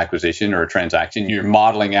into an acquisition or a transaction. You're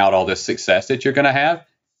modeling out all this success that you're going to have.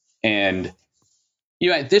 And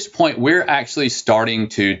at this point, we're actually starting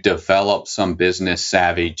to develop some business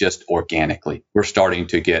savvy just organically. We're starting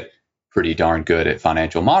to get pretty darn good at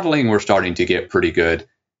financial modeling. We're starting to get pretty good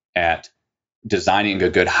at designing a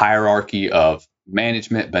good hierarchy of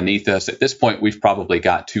management beneath us. At this point, we've probably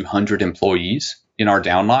got 200 employees in our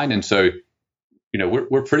downline. And so,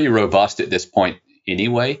 we're pretty robust at this point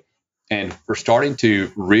anyway. And we're starting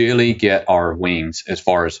to really get our wings as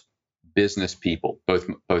far as business people,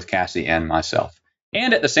 both Cassie and myself.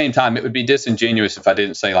 And at the same time, it would be disingenuous if I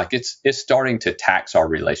didn't say, like, it's starting to tax our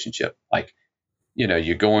relationship. Like,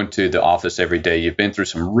 you're going to the office every day. You've been through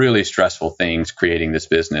some really stressful things creating this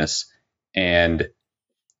business. And,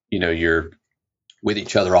 you're with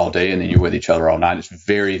each other all day and then you're with each other all night. It's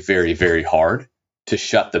very, very, very hard to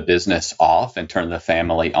shut the business off and turn the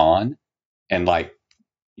family on and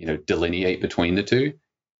delineate between the two.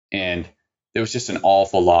 And there was just an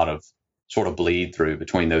awful lot of sort of bleed through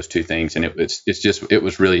between those two things. And it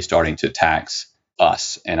was really starting to tax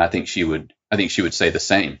us. And I think she would say the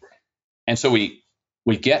same. And so we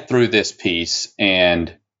get through this piece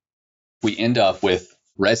and we end up with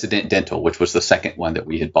Resident Dental, which was the second one that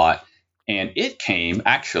we had bought. And it came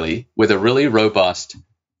actually with a really robust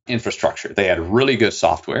infrastructure. They had really good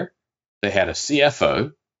software. They had a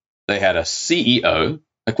CFO. They had a CEO.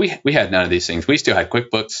 Like we had none of these things. We still had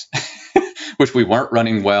QuickBooks, which we weren't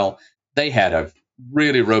running well. They had a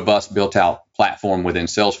really robust built out platform within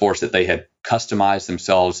Salesforce that they had customized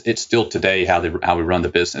themselves. It's still today how we run the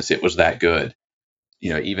business. It was that good.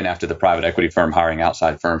 Even after the private equity firm hiring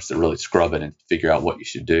outside firms to really scrub it and figure out what you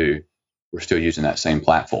should do, we're still using that same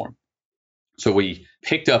platform. So we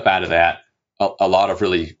picked up out of that a lot of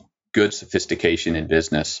really good sophistication in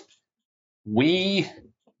business. We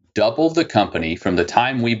doubled the company from the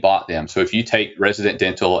time we bought them. So if you take Resident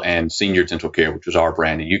Dental and Senior Dental Care, which was our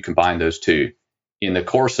brand, and you combine those two, in the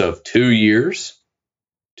course of 2 years,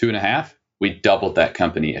 2.5, we doubled that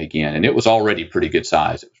company again. And it was already pretty good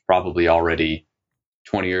size. It was probably already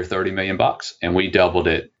 20 or 30 million bucks. And we doubled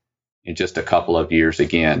it in just a couple of years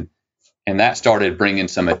again. And that started bringing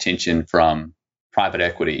some attention from private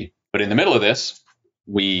equity. But in the middle of this,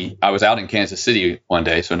 I was out in Kansas City one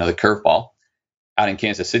day, so another curveball, out in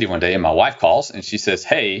Kansas City one day, and my wife calls and she says,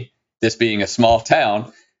 hey, this being a small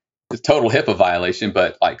town, it's a total HIPAA violation,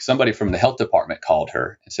 but like somebody from the health department called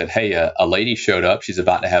her and said, hey, a lady showed up. She's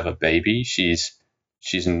about to have a baby. She's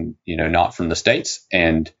not from the States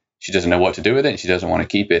and she doesn't know what to do with it and she doesn't want to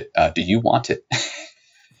keep it. Do you want it?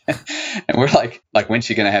 And we're like, when's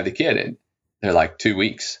she going to have the kid? And they're like 2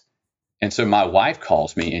 weeks. And so my wife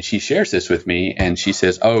calls me and she shares this with me and she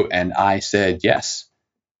says, oh, and I said yes.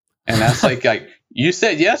 And that's like, you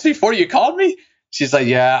said yes before you called me? She's like,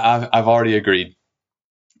 yeah, I've already agreed.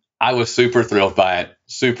 I was super thrilled by it,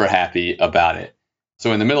 super happy about it.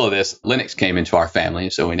 So in the middle of this, Lennox came into our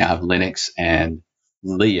family. So we now have Lennox and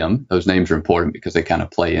Liam. Those names are important because they kind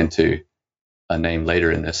of play into a name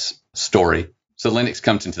later in this story. So Lennox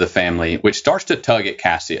comes into the family, which starts to tug at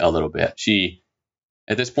Cassie a little bit. She,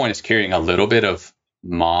 at this point, is carrying a little bit of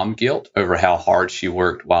mom guilt over how hard she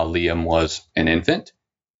worked while Liam was an infant.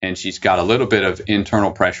 And she's got a little bit of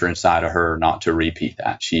internal pressure inside of her not to repeat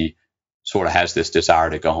that. She sort of has this desire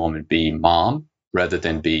to go home and be mom rather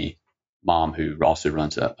than be mom who also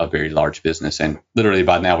runs a very large business. And literally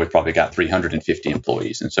by now, we've probably got 350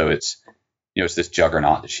 employees. And so it's this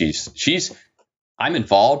juggernaut that I'm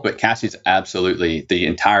involved, but Cassie's absolutely, the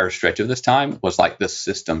entire stretch of this time was like the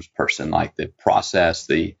systems person, like the process,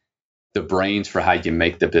 the brains for how you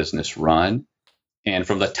make the business run. And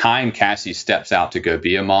from the time Cassie steps out to go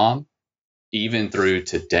be a mom, even through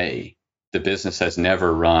today, the business has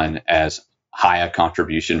never run as high a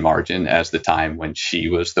contribution margin as the time when she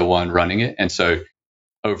was the one running it. And so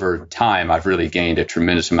over time, I've really gained a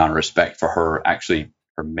tremendous amount of respect for her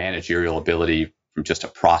managerial ability from just a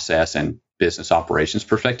process and business operations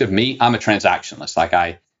perspective. Me, I'm a transactionalist. Like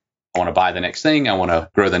I want to buy the next thing. I want to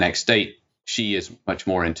grow the next state. She is much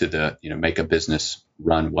more into the, make a business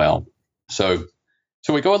run well. So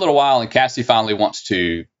we go a little while and Cassie finally wants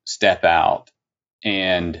to step out.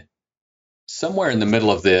 And somewhere in the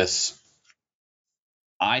middle of this,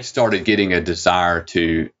 I started getting a desire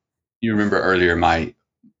to you remember earlier, my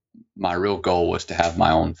real goal was to have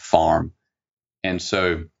my own farm. And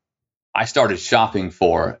so I started shopping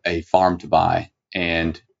for a farm to buy,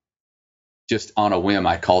 and just on a whim,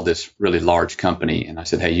 I called this really large company and I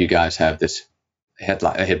said, "Hey, you guys have this." They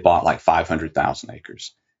had bought like 500,000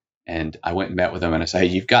 acres. And I went and met with them and I said, "Hey,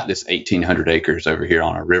 you've got this 1,800 acres over here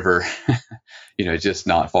on a river, just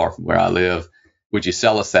not far from where I live. Would you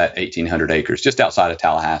sell us that 1,800 acres just outside of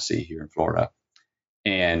Tallahassee here in Florida?"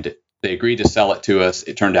 And they agreed to sell it to us.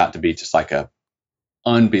 It turned out to be just like a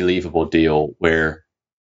unbelievable deal where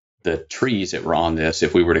the trees that were on this,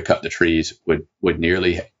 if we were to cut the trees, would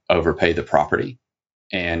nearly overpay the property.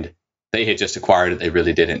 And they had just acquired it. They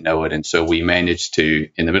really didn't know it. And so we managed to,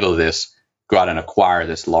 in the middle of this, go out and acquire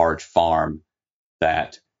this large farm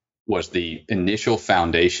that was the initial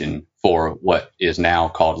foundation for what is now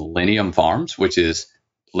called Linium Farms, which is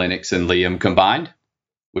Lennox and Liam combined,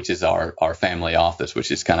 which is our family office,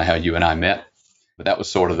 which is kind of how you and I met. But that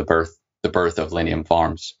was sort of the birth of Linium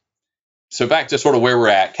Farms. So back to sort of where we're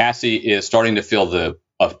at, Cassie is starting to feel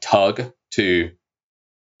a tug to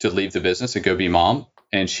leave the business and go be mom.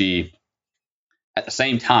 And she, at the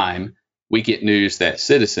same time, we get news that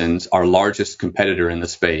Citizens, our largest competitor in the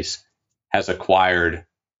space, has acquired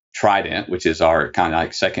Trident, which is our kind of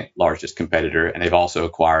like second largest competitor. And they've also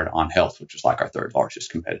acquired On Health, which is like our third largest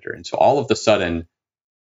competitor. And so all of a sudden,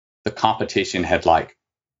 the competition had like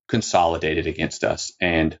consolidated against us,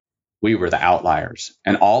 and we were the outliers.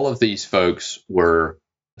 And all of these folks were,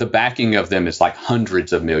 the backing of them is like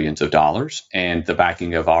hundreds of millions of dollars. And the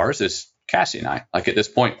backing of ours is Cassie and I. Like at this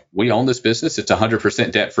point, we own this business. It's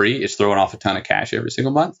 100% debt free. It's throwing off a ton of cash every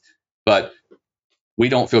single month. But we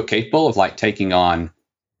don't feel capable of like taking on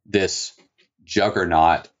this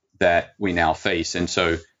juggernaut that we now face. And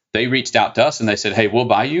so they reached out to us and they said, "Hey, we'll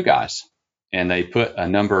buy you guys." And they put a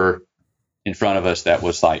number in front of us that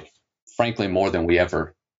was like, frankly,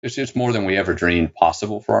 it's just more than we ever dreamed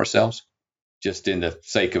possible for ourselves. Just in the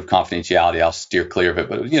sake of confidentiality, I'll steer clear of it.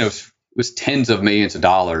 But, it was tens of millions of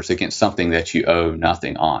dollars against something that you owe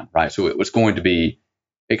nothing on, right? So it was going to be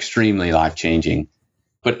extremely life-changing.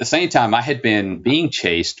 But at the same time, I had been being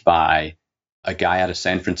chased by a guy out of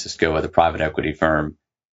San Francisco at a private equity firm,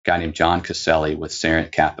 a guy named John Caselli with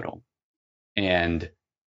Sarent Capital, and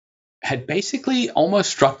had basically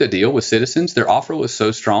almost struck the deal with Citizens. Their offer was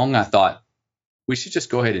so strong, I thought, we should just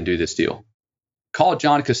go ahead and do this deal. Called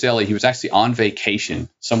John Caselli. He was actually on vacation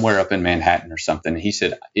somewhere up in Manhattan or something. He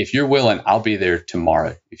said, "If you're willing, I'll be there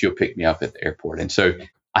tomorrow if you'll pick me up at the airport." And so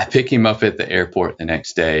I pick him up at the airport the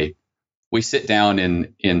next day. We sit down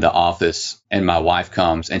in the office and my wife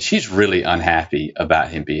comes and she's really unhappy about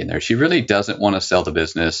him being there. She really doesn't want to sell the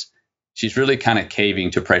business. She's really kind of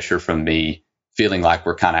caving to pressure from me, feeling like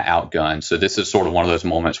we're kind of outgunned. So this is sort of one of those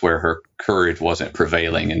moments where her courage wasn't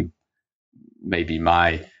prevailing, and maybe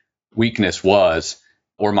my weakness was,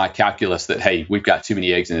 or my calculus that, hey, we've got too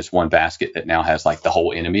many eggs in this one basket that now has like the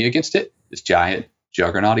whole enemy against it, this giant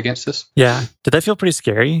juggernaut against us. Yeah. Did that feel pretty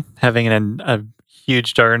scary, having a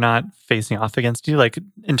huge juggernaut facing off against you? Like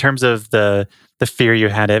in terms of the fear you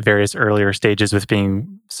had at various earlier stages with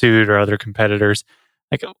being sued or other competitors,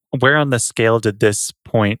 like where on the scale did this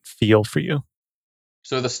point feel for you?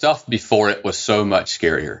 So the stuff before it was so much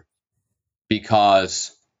scarier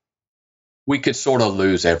because we could sort of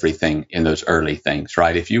lose everything in those early things,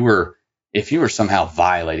 right? If you were somehow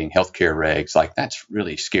violating healthcare regs, like that's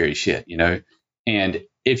really scary shit, And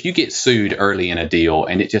if you get sued early in a deal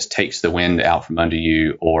and it just takes the wind out from under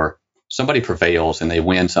you, or somebody prevails and they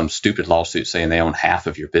win some stupid lawsuit saying they own half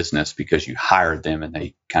of your business because you hired them and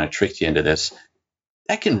they kind of tricked you into this,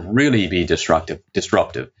 that can really be disruptive.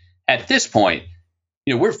 At this point,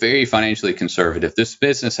 we're very financially conservative. This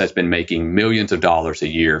business has been making millions of dollars a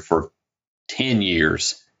year for 10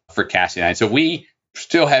 years for Cassie and I. So we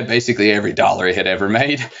still had basically every dollar it had ever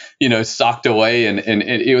made, socked away, and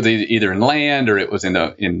it was either in land or it was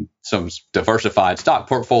in some diversified stock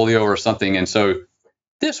portfolio or something. And so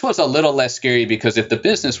this was a little less scary because if the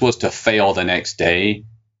business was to fail the next day,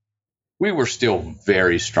 we were still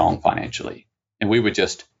very strong financially and we would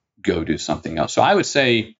just go do something else. So I would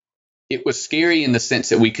say it was scary in the sense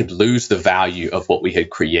that we could lose the value of what we had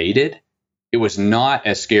created. It was not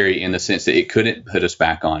as scary in the sense that it couldn't put us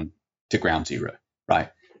back on to ground zero, right?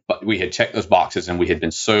 But we had checked those boxes and we had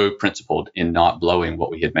been so principled in not blowing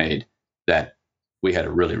what we had made that we had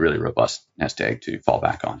a really, really robust nest egg to fall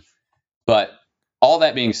back on. But all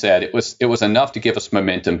that being said, it was enough to give us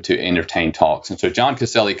momentum to entertain talks. And so John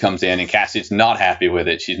Caselli comes in and Cassie's not happy with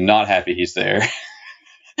it. She's not happy he's there.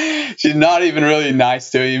 She's not even really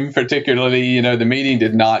nice to him, particularly, the meeting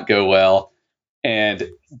did not go well. And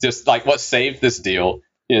just like what saved this deal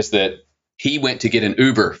is that he went to get an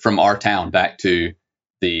Uber from our town back to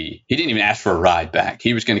he didn't even ask for a ride back.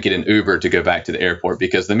 He was going to get an Uber to go back to the airport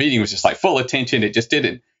because the meeting was just like full of tension. It just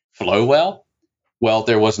didn't flow well. Well,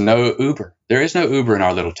 there was no Uber. There is no Uber in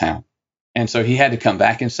our little town. And so he had to come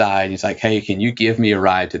back inside. He's like, hey, can you give me a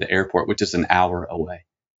ride to the airport, which is an hour away?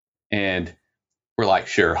 And we're like,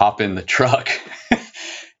 sure, hop in the truck.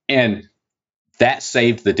 And that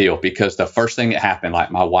saved the deal because the first thing that happened,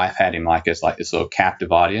 like my wife had him like as like this little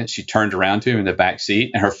captive audience. She turned around to him in the back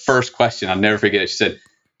seat, and her first question, I'll never forget it. She said,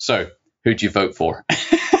 so who'd you vote for?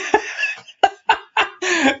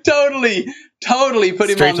 Totally put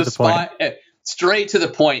him on the spot. Straight to the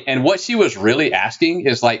point. And what she was really asking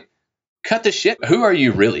is like, cut the shit. Who are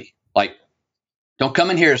you really? Like, don't come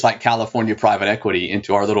in here as like California private equity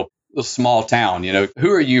into our little small town. You know,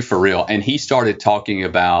 who are you for real? And he started talking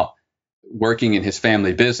about working in his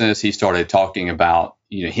family business. He started talking about,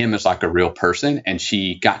 you know, him as like a real person. And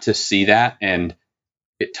she got to see that. And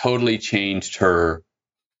it totally changed her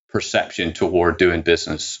perception toward doing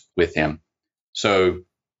business with him. So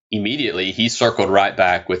immediately he circled right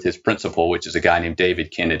back with his principal, which is a guy named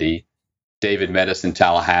David Kennedy. David met us in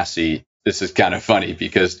Tallahassee. This is kind of funny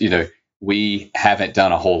because, you know, we haven't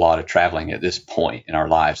done a whole lot of traveling at this point in our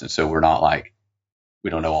lives. And so we're not like, we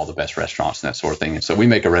don't know all the best restaurants and that sort of thing. And so we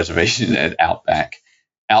make a reservation at Outback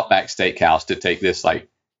Steakhouse to take this like,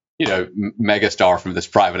 you know, megastar from this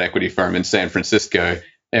private equity firm in San Francisco.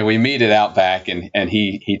 And we meet at Outback and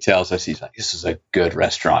he tells us, he's like, this is a good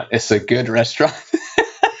restaurant. It's a good restaurant.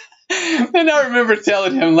 And I remember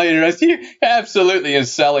telling him later, I was absolutely in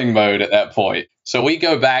selling mode at that point. So we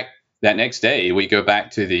go back that next day, we go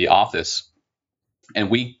back to the office and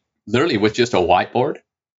we literally with just a whiteboard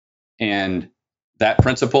and that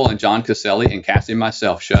principal and John Caselli and Cassie and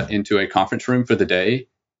myself shut into a conference room for the day.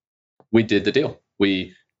 We did the deal.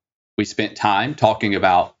 We spent time talking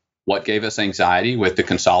about what gave us anxiety with the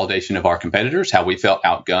consolidation of our competitors, how we felt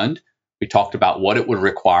outgunned. We talked about what it would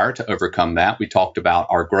require to overcome that. We talked about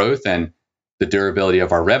our growth and the durability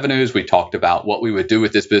of our revenues. We talked about what we would do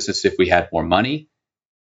with this business if we had more money.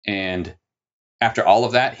 And after all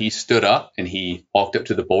of that, he stood up and he walked up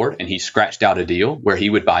to the board and he scratched out a deal where he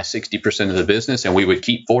would buy 60% of the business and we would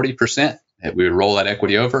keep 40%. And we would roll that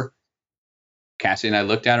equity over. Cassie and I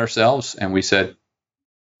looked at ourselves and we said,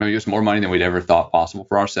 maybe it was more money than we'd ever thought possible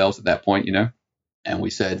for ourselves at that point, you know? And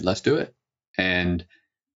we said, let's do it. And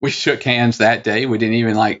we shook hands that day. We didn't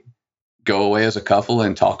even like go away as a couple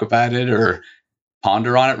and talk about it or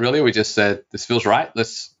ponder on it really. We just said, this feels right.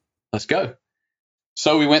 Let's go.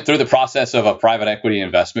 So we went through the process of a private equity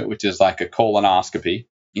investment, which is like a colonoscopy,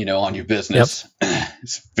 you know, on your business. Yep.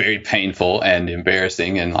 It's very painful and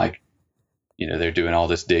embarrassing. And like, you know, they're doing all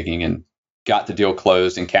this digging and got the deal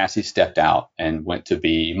closed. And Cassie stepped out and went to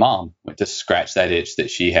be mom, went to scratch that itch that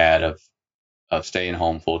she had of staying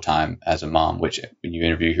home full time as a mom, which when you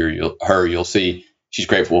interview her, you'll see she's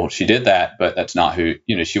grateful she did that, but that's not who,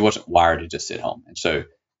 you know, she wasn't wired to just sit home. And so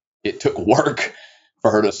it took work for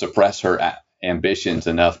her to suppress her ambitions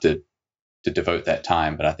enough to devote that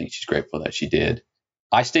time. But I think she's grateful that she did.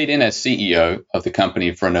 I stayed in as CEO of the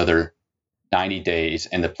company for another 90 days.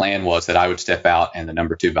 And the plan was that I would step out and the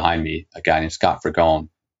number two behind me, a guy named Scott Fergone,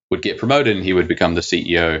 would get promoted and he would become the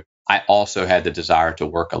CEO. I also had the desire to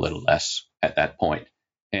work a little less at that point.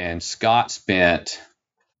 And Scott spent,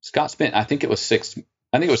 I think it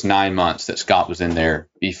was 9 months that Scott was in there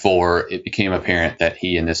before it became apparent that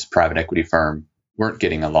he and this private equity firm weren't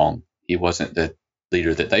getting along. He wasn't the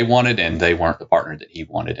leader that they wanted and they weren't the partner that he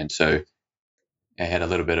wanted. And so I had a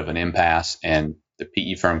little bit of an impasse and the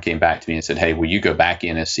PE firm came back to me and said, hey, will you go back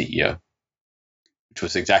in as CEO? Which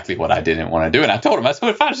was exactly what I didn't want to do. And I told him, I said,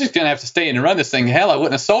 if I was just going to have to stay in and run this thing, hell, I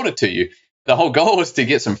wouldn't have sold it to you. The whole goal was to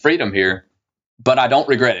get some freedom here, but I don't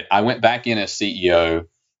regret it. I went back in as CEO.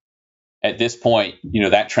 At this point, you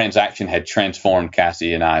know, that transaction had transformed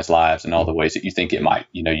Cassie and I's lives in all the ways that you think it might.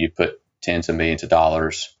 You know, you put tens of millions of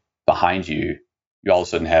dollars behind you, you all of a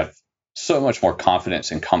sudden have so much more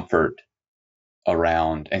confidence and comfort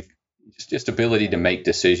around and just ability to make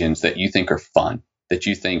decisions that you think are fun, that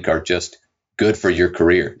you think are just good for your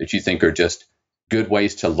career, that you think are just good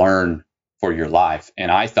ways to learn for your life.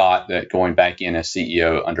 And I thought that going back in as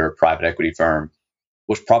CEO under a private equity firm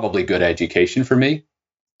was probably good education for me.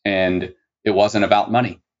 And it wasn't about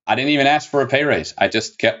money. I didn't even ask for a pay raise. I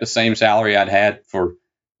just kept the same salary I'd had for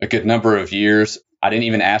a good number of years. I didn't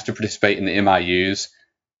even ask to participate in the MIUs.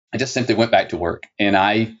 I just simply went back to work. And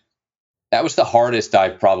that was the hardest I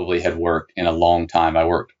probably had worked in a long time. I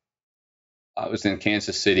was in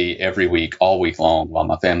Kansas City every week, all week long, while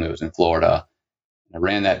my family was in Florida. I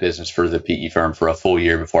ran that business for the PE firm for a full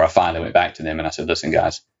year before I finally went back to them. And I said, listen,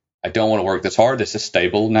 guys, I don't want to work this hard. This is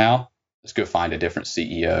stable now. Let's go find a different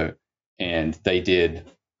CEO. And they did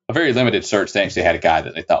a very limited search. They actually had a guy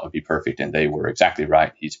that they thought would be perfect, and they were exactly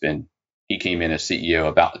right. He came in as CEO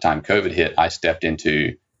about the time COVID hit. I stepped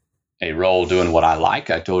into a role doing what I like.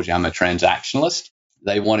 I told you I'm a transactionalist.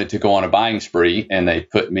 They wanted to go on a buying spree, and they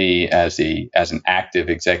put me as an active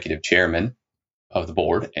executive chairman of the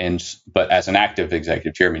board. But as an active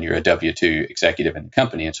executive chairman, you're a W-2 executive in the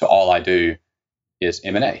company. And so all I do is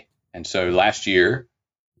M&A. And so last year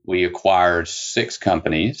we acquired 6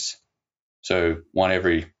 companies. So one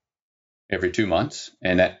every 2 months.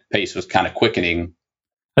 And that pace was kind of quickening.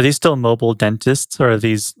 Are these still mobile dentists, or are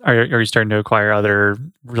you starting to acquire other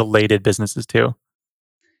related businesses too?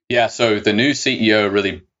 Yeah. So the new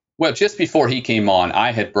CEO just before he came on,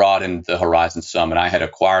 I had brought in the Horizon Summit. I had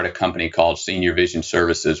acquired a company called Senior Vision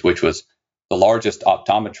Services, which was the largest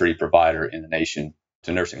optometry provider in the nation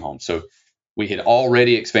to nursing homes. So we had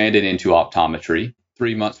already expanded into optometry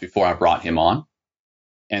 3 months before I brought him on.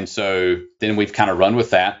 And so then we've kind of run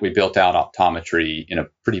with that. We built out optometry in a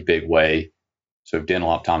pretty big way. So dental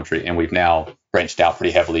optometry, and we've now branched out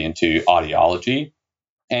pretty heavily into audiology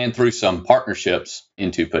and through some partnerships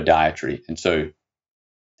into podiatry. And so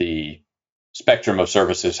the spectrum of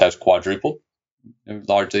services has quadrupled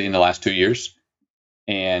largely in the last 2 years.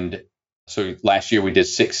 And so last year we did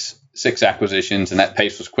six acquisitions, and that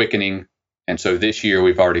pace was quickening. And so this year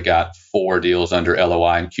we've already got 4 deals under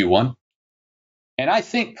LOI in Q1. And I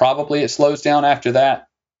think probably it slows down after that.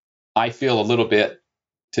 I feel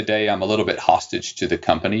today I'm a little bit hostage to the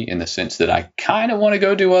company in the sense that I kind of want to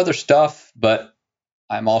go do other stuff, but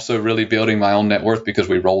I'm also really building my own net worth because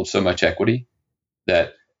we rolled so much equity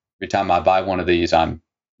that every time I buy one of these, I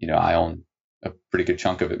own a pretty good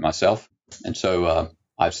chunk of it myself. And so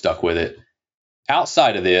I've stuck with it.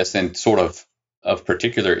 Outside of this, and sort of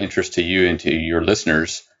particular interest to you and to your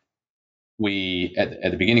listeners, we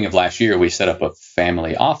at the beginning of last year, we set up a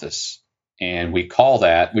family office. And we've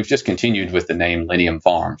just continued with the name Linium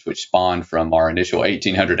Farms, which spawned from our initial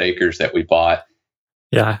 1,800 acres that we bought.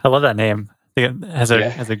 Yeah, I love that name. I think it has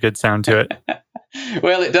a good sound to it.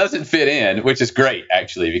 Well, it doesn't fit in, which is great,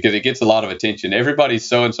 actually, because it gets a lot of attention. Everybody's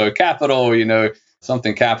so-and-so capital,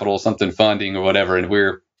 something capital, something funding or whatever. And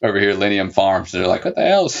we're over here, Linium Farms. And they're like, what the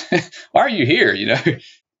hell? Why are you here?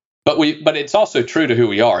 But it's also true to who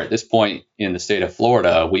we are. At this point in the state of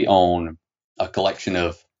Florida, we own a collection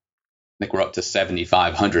of, I think we're up to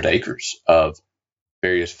 7,500 acres of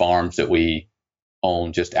various farms that we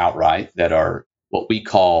own just outright that are what we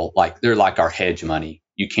call they're like our hedge money.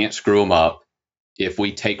 You can't screw them up. If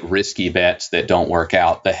we take risky bets that don't work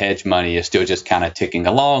out, the hedge money is still just kind of ticking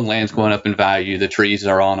along. Land's going up in value. The trees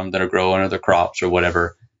are on them that are growing, or the crops or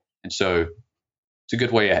whatever. And so it's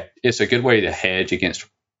a good way to hedge against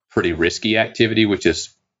pretty risky activity, which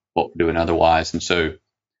is what we're doing otherwise. And so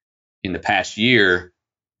in the past year,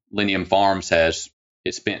 Linium Farms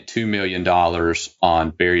it spent $2 million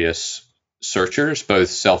on various searchers, both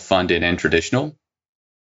self-funded and traditional.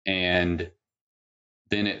 And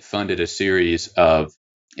then it funded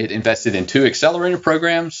it invested in 2 accelerator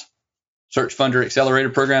programs, search funder accelerator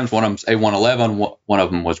programs. One of them's A111, one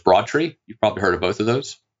of them was Broadtree. You've probably heard of both of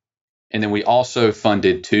those. And then we also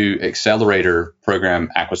funded 2 accelerator program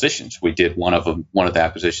acquisitions. We did one of the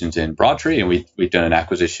acquisitions in Broadtree, and we've done an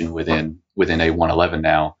acquisition within A111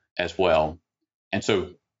 now as well. And so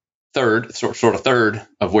third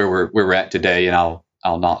of where we're at today, and I'll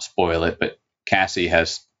not spoil it, but Cassie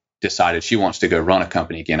has decided she wants to go run a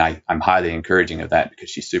company again. I'm highly encouraging of that because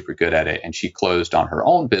she's super good at it, and she closed on her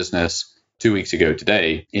own business 2 weeks ago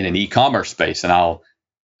today in an e-commerce space. And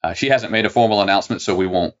she hasn't made a formal announcement, so we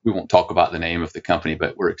won't talk about the name of the company,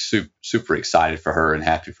 but we're super excited for her and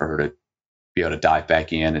happy for her to be able to dive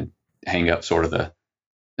back in and hang up sort of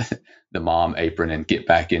the mom apron and get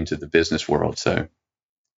back into the business world. So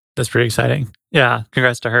that's pretty exciting. Yeah,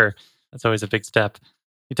 congrats to her. That's always a big step.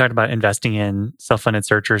 You talked about investing in self-funded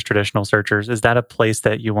searchers, traditional searchers. Is that a place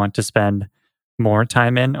that you want to spend more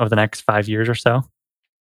time in over the next 5 years or so?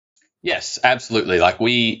 Yes, absolutely.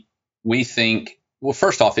 We think, well,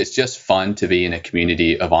 first off, it's just fun to be in a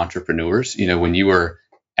community of entrepreneurs. When you were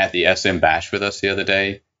at the SM Bash with us the other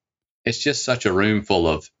day, it's just such a room full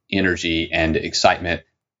of energy and excitement.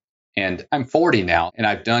 And I'm 40 now, and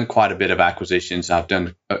I've done quite a bit of acquisitions. I've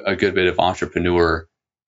done a good bit of entrepreneur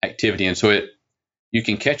activity. And so you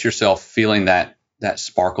can catch yourself feeling that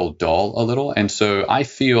sparkle dull a little. And so I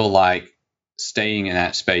feel like staying in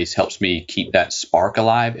that space helps me keep that spark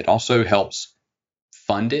alive. It also helps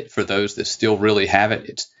fund it for those that still really have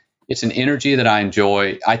it. It's an energy that I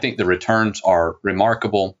enjoy. I think the returns are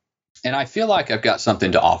remarkable. And I feel like I've got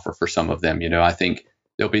something to offer for some of them. I think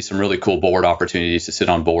there'll be some really cool board opportunities to sit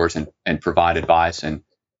on boards and provide advice and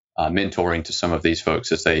mentoring to some of these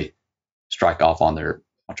folks as they strike off on their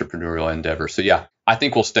entrepreneurial endeavors. So yeah, I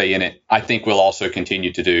think we'll stay in it. I think we'll also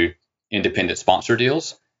continue to do independent sponsor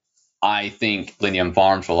deals. I think Linneum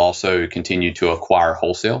Farms will also continue to acquire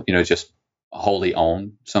wholesale, just wholly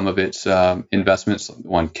own some of its investments. The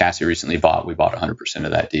one Cassie recently bought, we bought 100%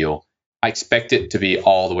 of that deal. I expect it to be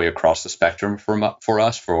all the way across the spectrum for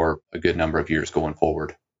us for a good number of years going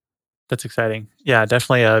forward. That's exciting. Yeah,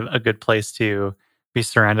 definitely a good place to be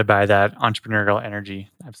surrounded by that entrepreneurial energy.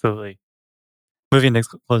 Absolutely. Moving to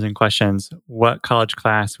closing questions, what college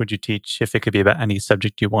class would you teach if it could be about any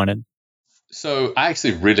subject you wanted? So I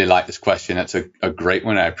actually really like this question. It's a great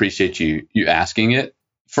one. I appreciate you asking it.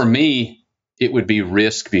 For me, it would be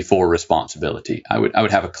risk before responsibility. I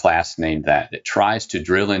would have a class named that tries to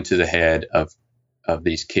drill into the head of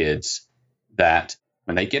these kids that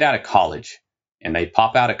when they get out of college and they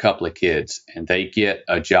pop out a couple of kids and they get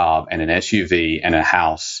a job and an SUV and a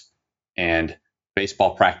house and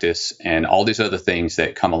baseball practice and all these other things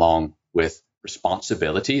that come along with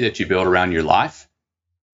responsibility that you build around your life,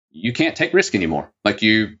 you can't take risk anymore. Like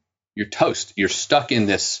you're toast. You're stuck in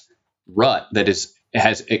this rut that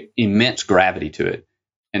has immense gravity to it.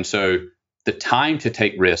 And so the time to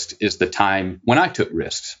take risks is the time when I took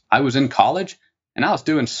risks. I was in college and I was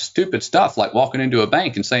doing stupid stuff like walking into a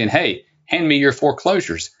bank and saying, hey, hand me your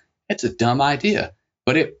foreclosures. It's a dumb idea,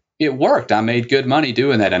 but it worked. I made good money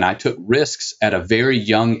doing that. And I took risks at a very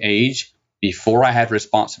young age before I had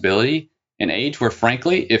responsibility, an age where,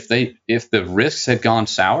 frankly, if the risks had gone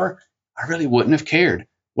sour, I really wouldn't have cared.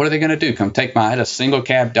 What are they going to do? I had a single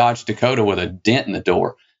cab Dodge Dakota with a dent in the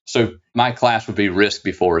door. So my class would be risk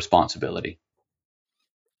before responsibility.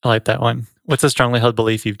 I like that one. What's a strongly held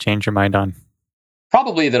belief you've changed your mind on?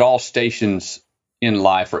 Probably that all stations in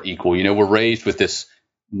life are equal. We're raised with this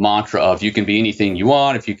mantra of you can be anything you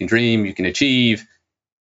want. If you can dream, you can achieve.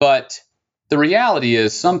 But the reality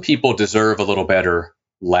is some people deserve a little better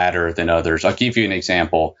ladder than others. I'll give you an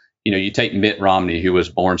example. You take Mitt Romney, who was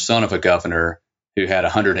born son of a governor who had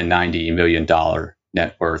 $190 million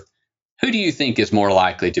net worth. Who do you think is more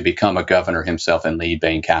likely to become a governor himself and lead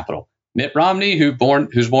Bain Capital? Mitt Romney,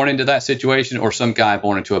 who's born into that situation, or some guy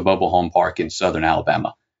born into a mobile home park in southern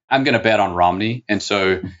Alabama? I'm going to bet on Romney. And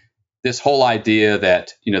so this whole idea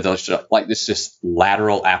that, there's like this just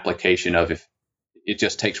lateral application of if it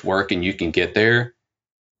just takes work and you can get there,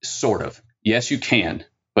 sort of. Yes, you can.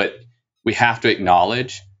 But we have to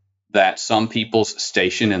acknowledge that some people's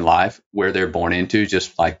station in life, where they're born into,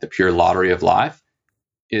 just like the pure lottery of life,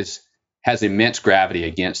 has immense gravity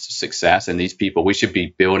against success. And these people, we should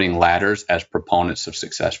be building ladders as proponents of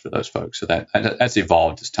success for those folks. So that's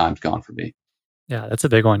evolved as time's gone for me. Yeah, that's a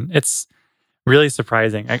big one. It's really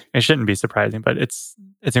surprising. It shouldn't be surprising, but it's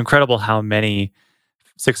incredible how many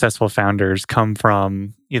successful founders come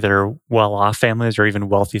from either well-off families or even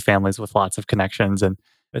wealthy families with lots of connections. And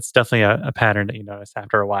it's definitely a pattern that you notice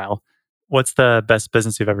after a while. What's the best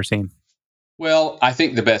business you've ever seen? Well, I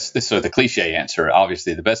think the cliche answer,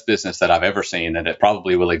 obviously, the best business that I've ever seen, and it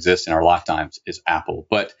probably will exist in our lifetimes, is Apple.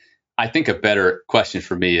 But I think a better question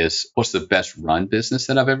for me is, what's the best run business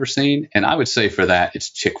that I've ever seen? And I would say for that, it's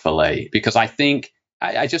Chick-fil-A, because I think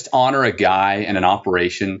I just honor a guy and an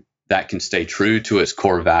operation that can stay true to its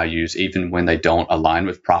core values, even when they don't align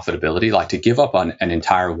with profitability. Like to give up on an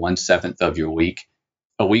entire 1/7 of your week,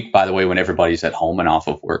 a week, by the way, when everybody's at home and off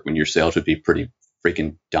of work, when your sales would be pretty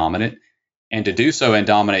freaking dominant. And to do so and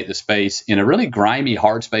dominate the space in a really grimy,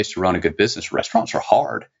 hard space to run a good business. Restaurants are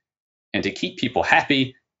hard. And to keep people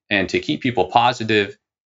happy and to keep people positive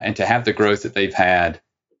and to have the growth that they've had,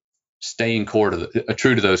 staying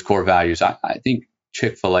true to those core values, I think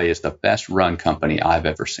Chick-fil-A is the best run company I've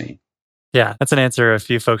ever seen. Yeah, that's an answer a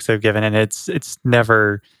few folks have given, and it's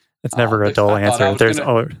never a dull answer. I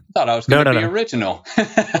thought I was going to be original.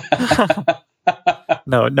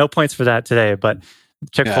 No points for that today, but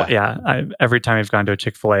Chick-fil-A, every time I've gone to a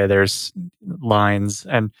Chick-fil-A, there's lines.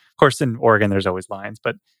 And of course, in Oregon, there's always lines.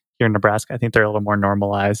 But here in Nebraska, I think they're a little more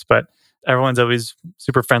normalized. But everyone's always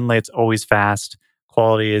super friendly. It's always fast.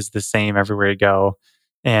 Quality is the same everywhere you go.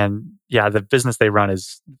 And yeah, the business they run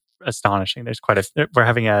is astonishing. There's we're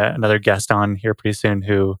having another guest on here pretty soon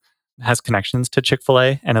who has connections to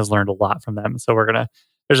Chick-fil-A and has learned a lot from them. So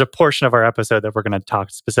there's a portion of our episode that we're going to talk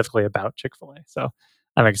specifically about Chick-fil-A. So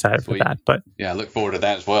I'm excited for that. But yeah, I look forward to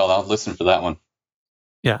that as well. I'll listen for that one.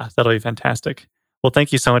 Yeah, that'll be fantastic. Well,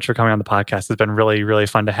 thank you so much for coming on the podcast. It's been really, really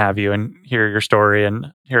fun to have you and hear your story and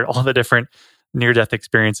hear all the different near-death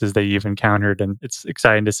experiences that you've encountered. And it's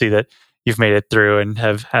exciting to see that you've made it through and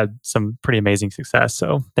have had some pretty amazing success.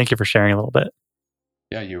 So thank you for sharing a little bit.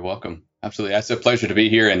 Yeah, you're welcome. Absolutely. It's a pleasure to be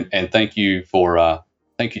here. And thank you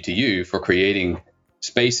to you for creating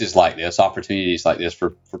spaces like this, opportunities like this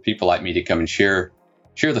for people like me to come and share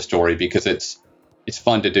the story, because it's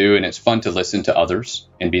fun to do, and it's fun to listen to others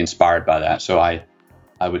and be inspired by that. So I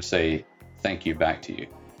would say thank you back to you.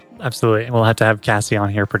 Absolutely. We'll have to have Cassie on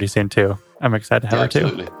here pretty soon too. I'm excited to have her too.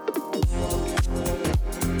 Absolutely.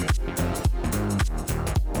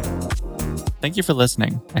 Thank you for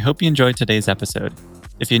listening. I hope you enjoyed today's episode.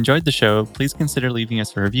 If you enjoyed the show, please consider leaving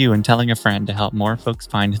us a review and telling a friend to help more folks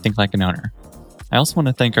find Think Like an Owner. I also want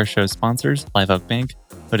to thank our show's sponsors, Live Oak Bank,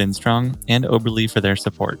 Hood & Strong, and Oberle for their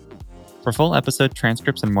support. For full episode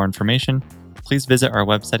transcripts and more information, please visit our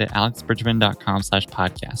website at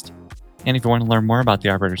alexbridgman.com/podcast. And if you want to learn more about the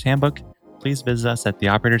Operator's Handbook, please visit us at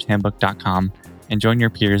theoperatorshandbook.com and join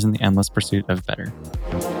your peers in the endless pursuit of better.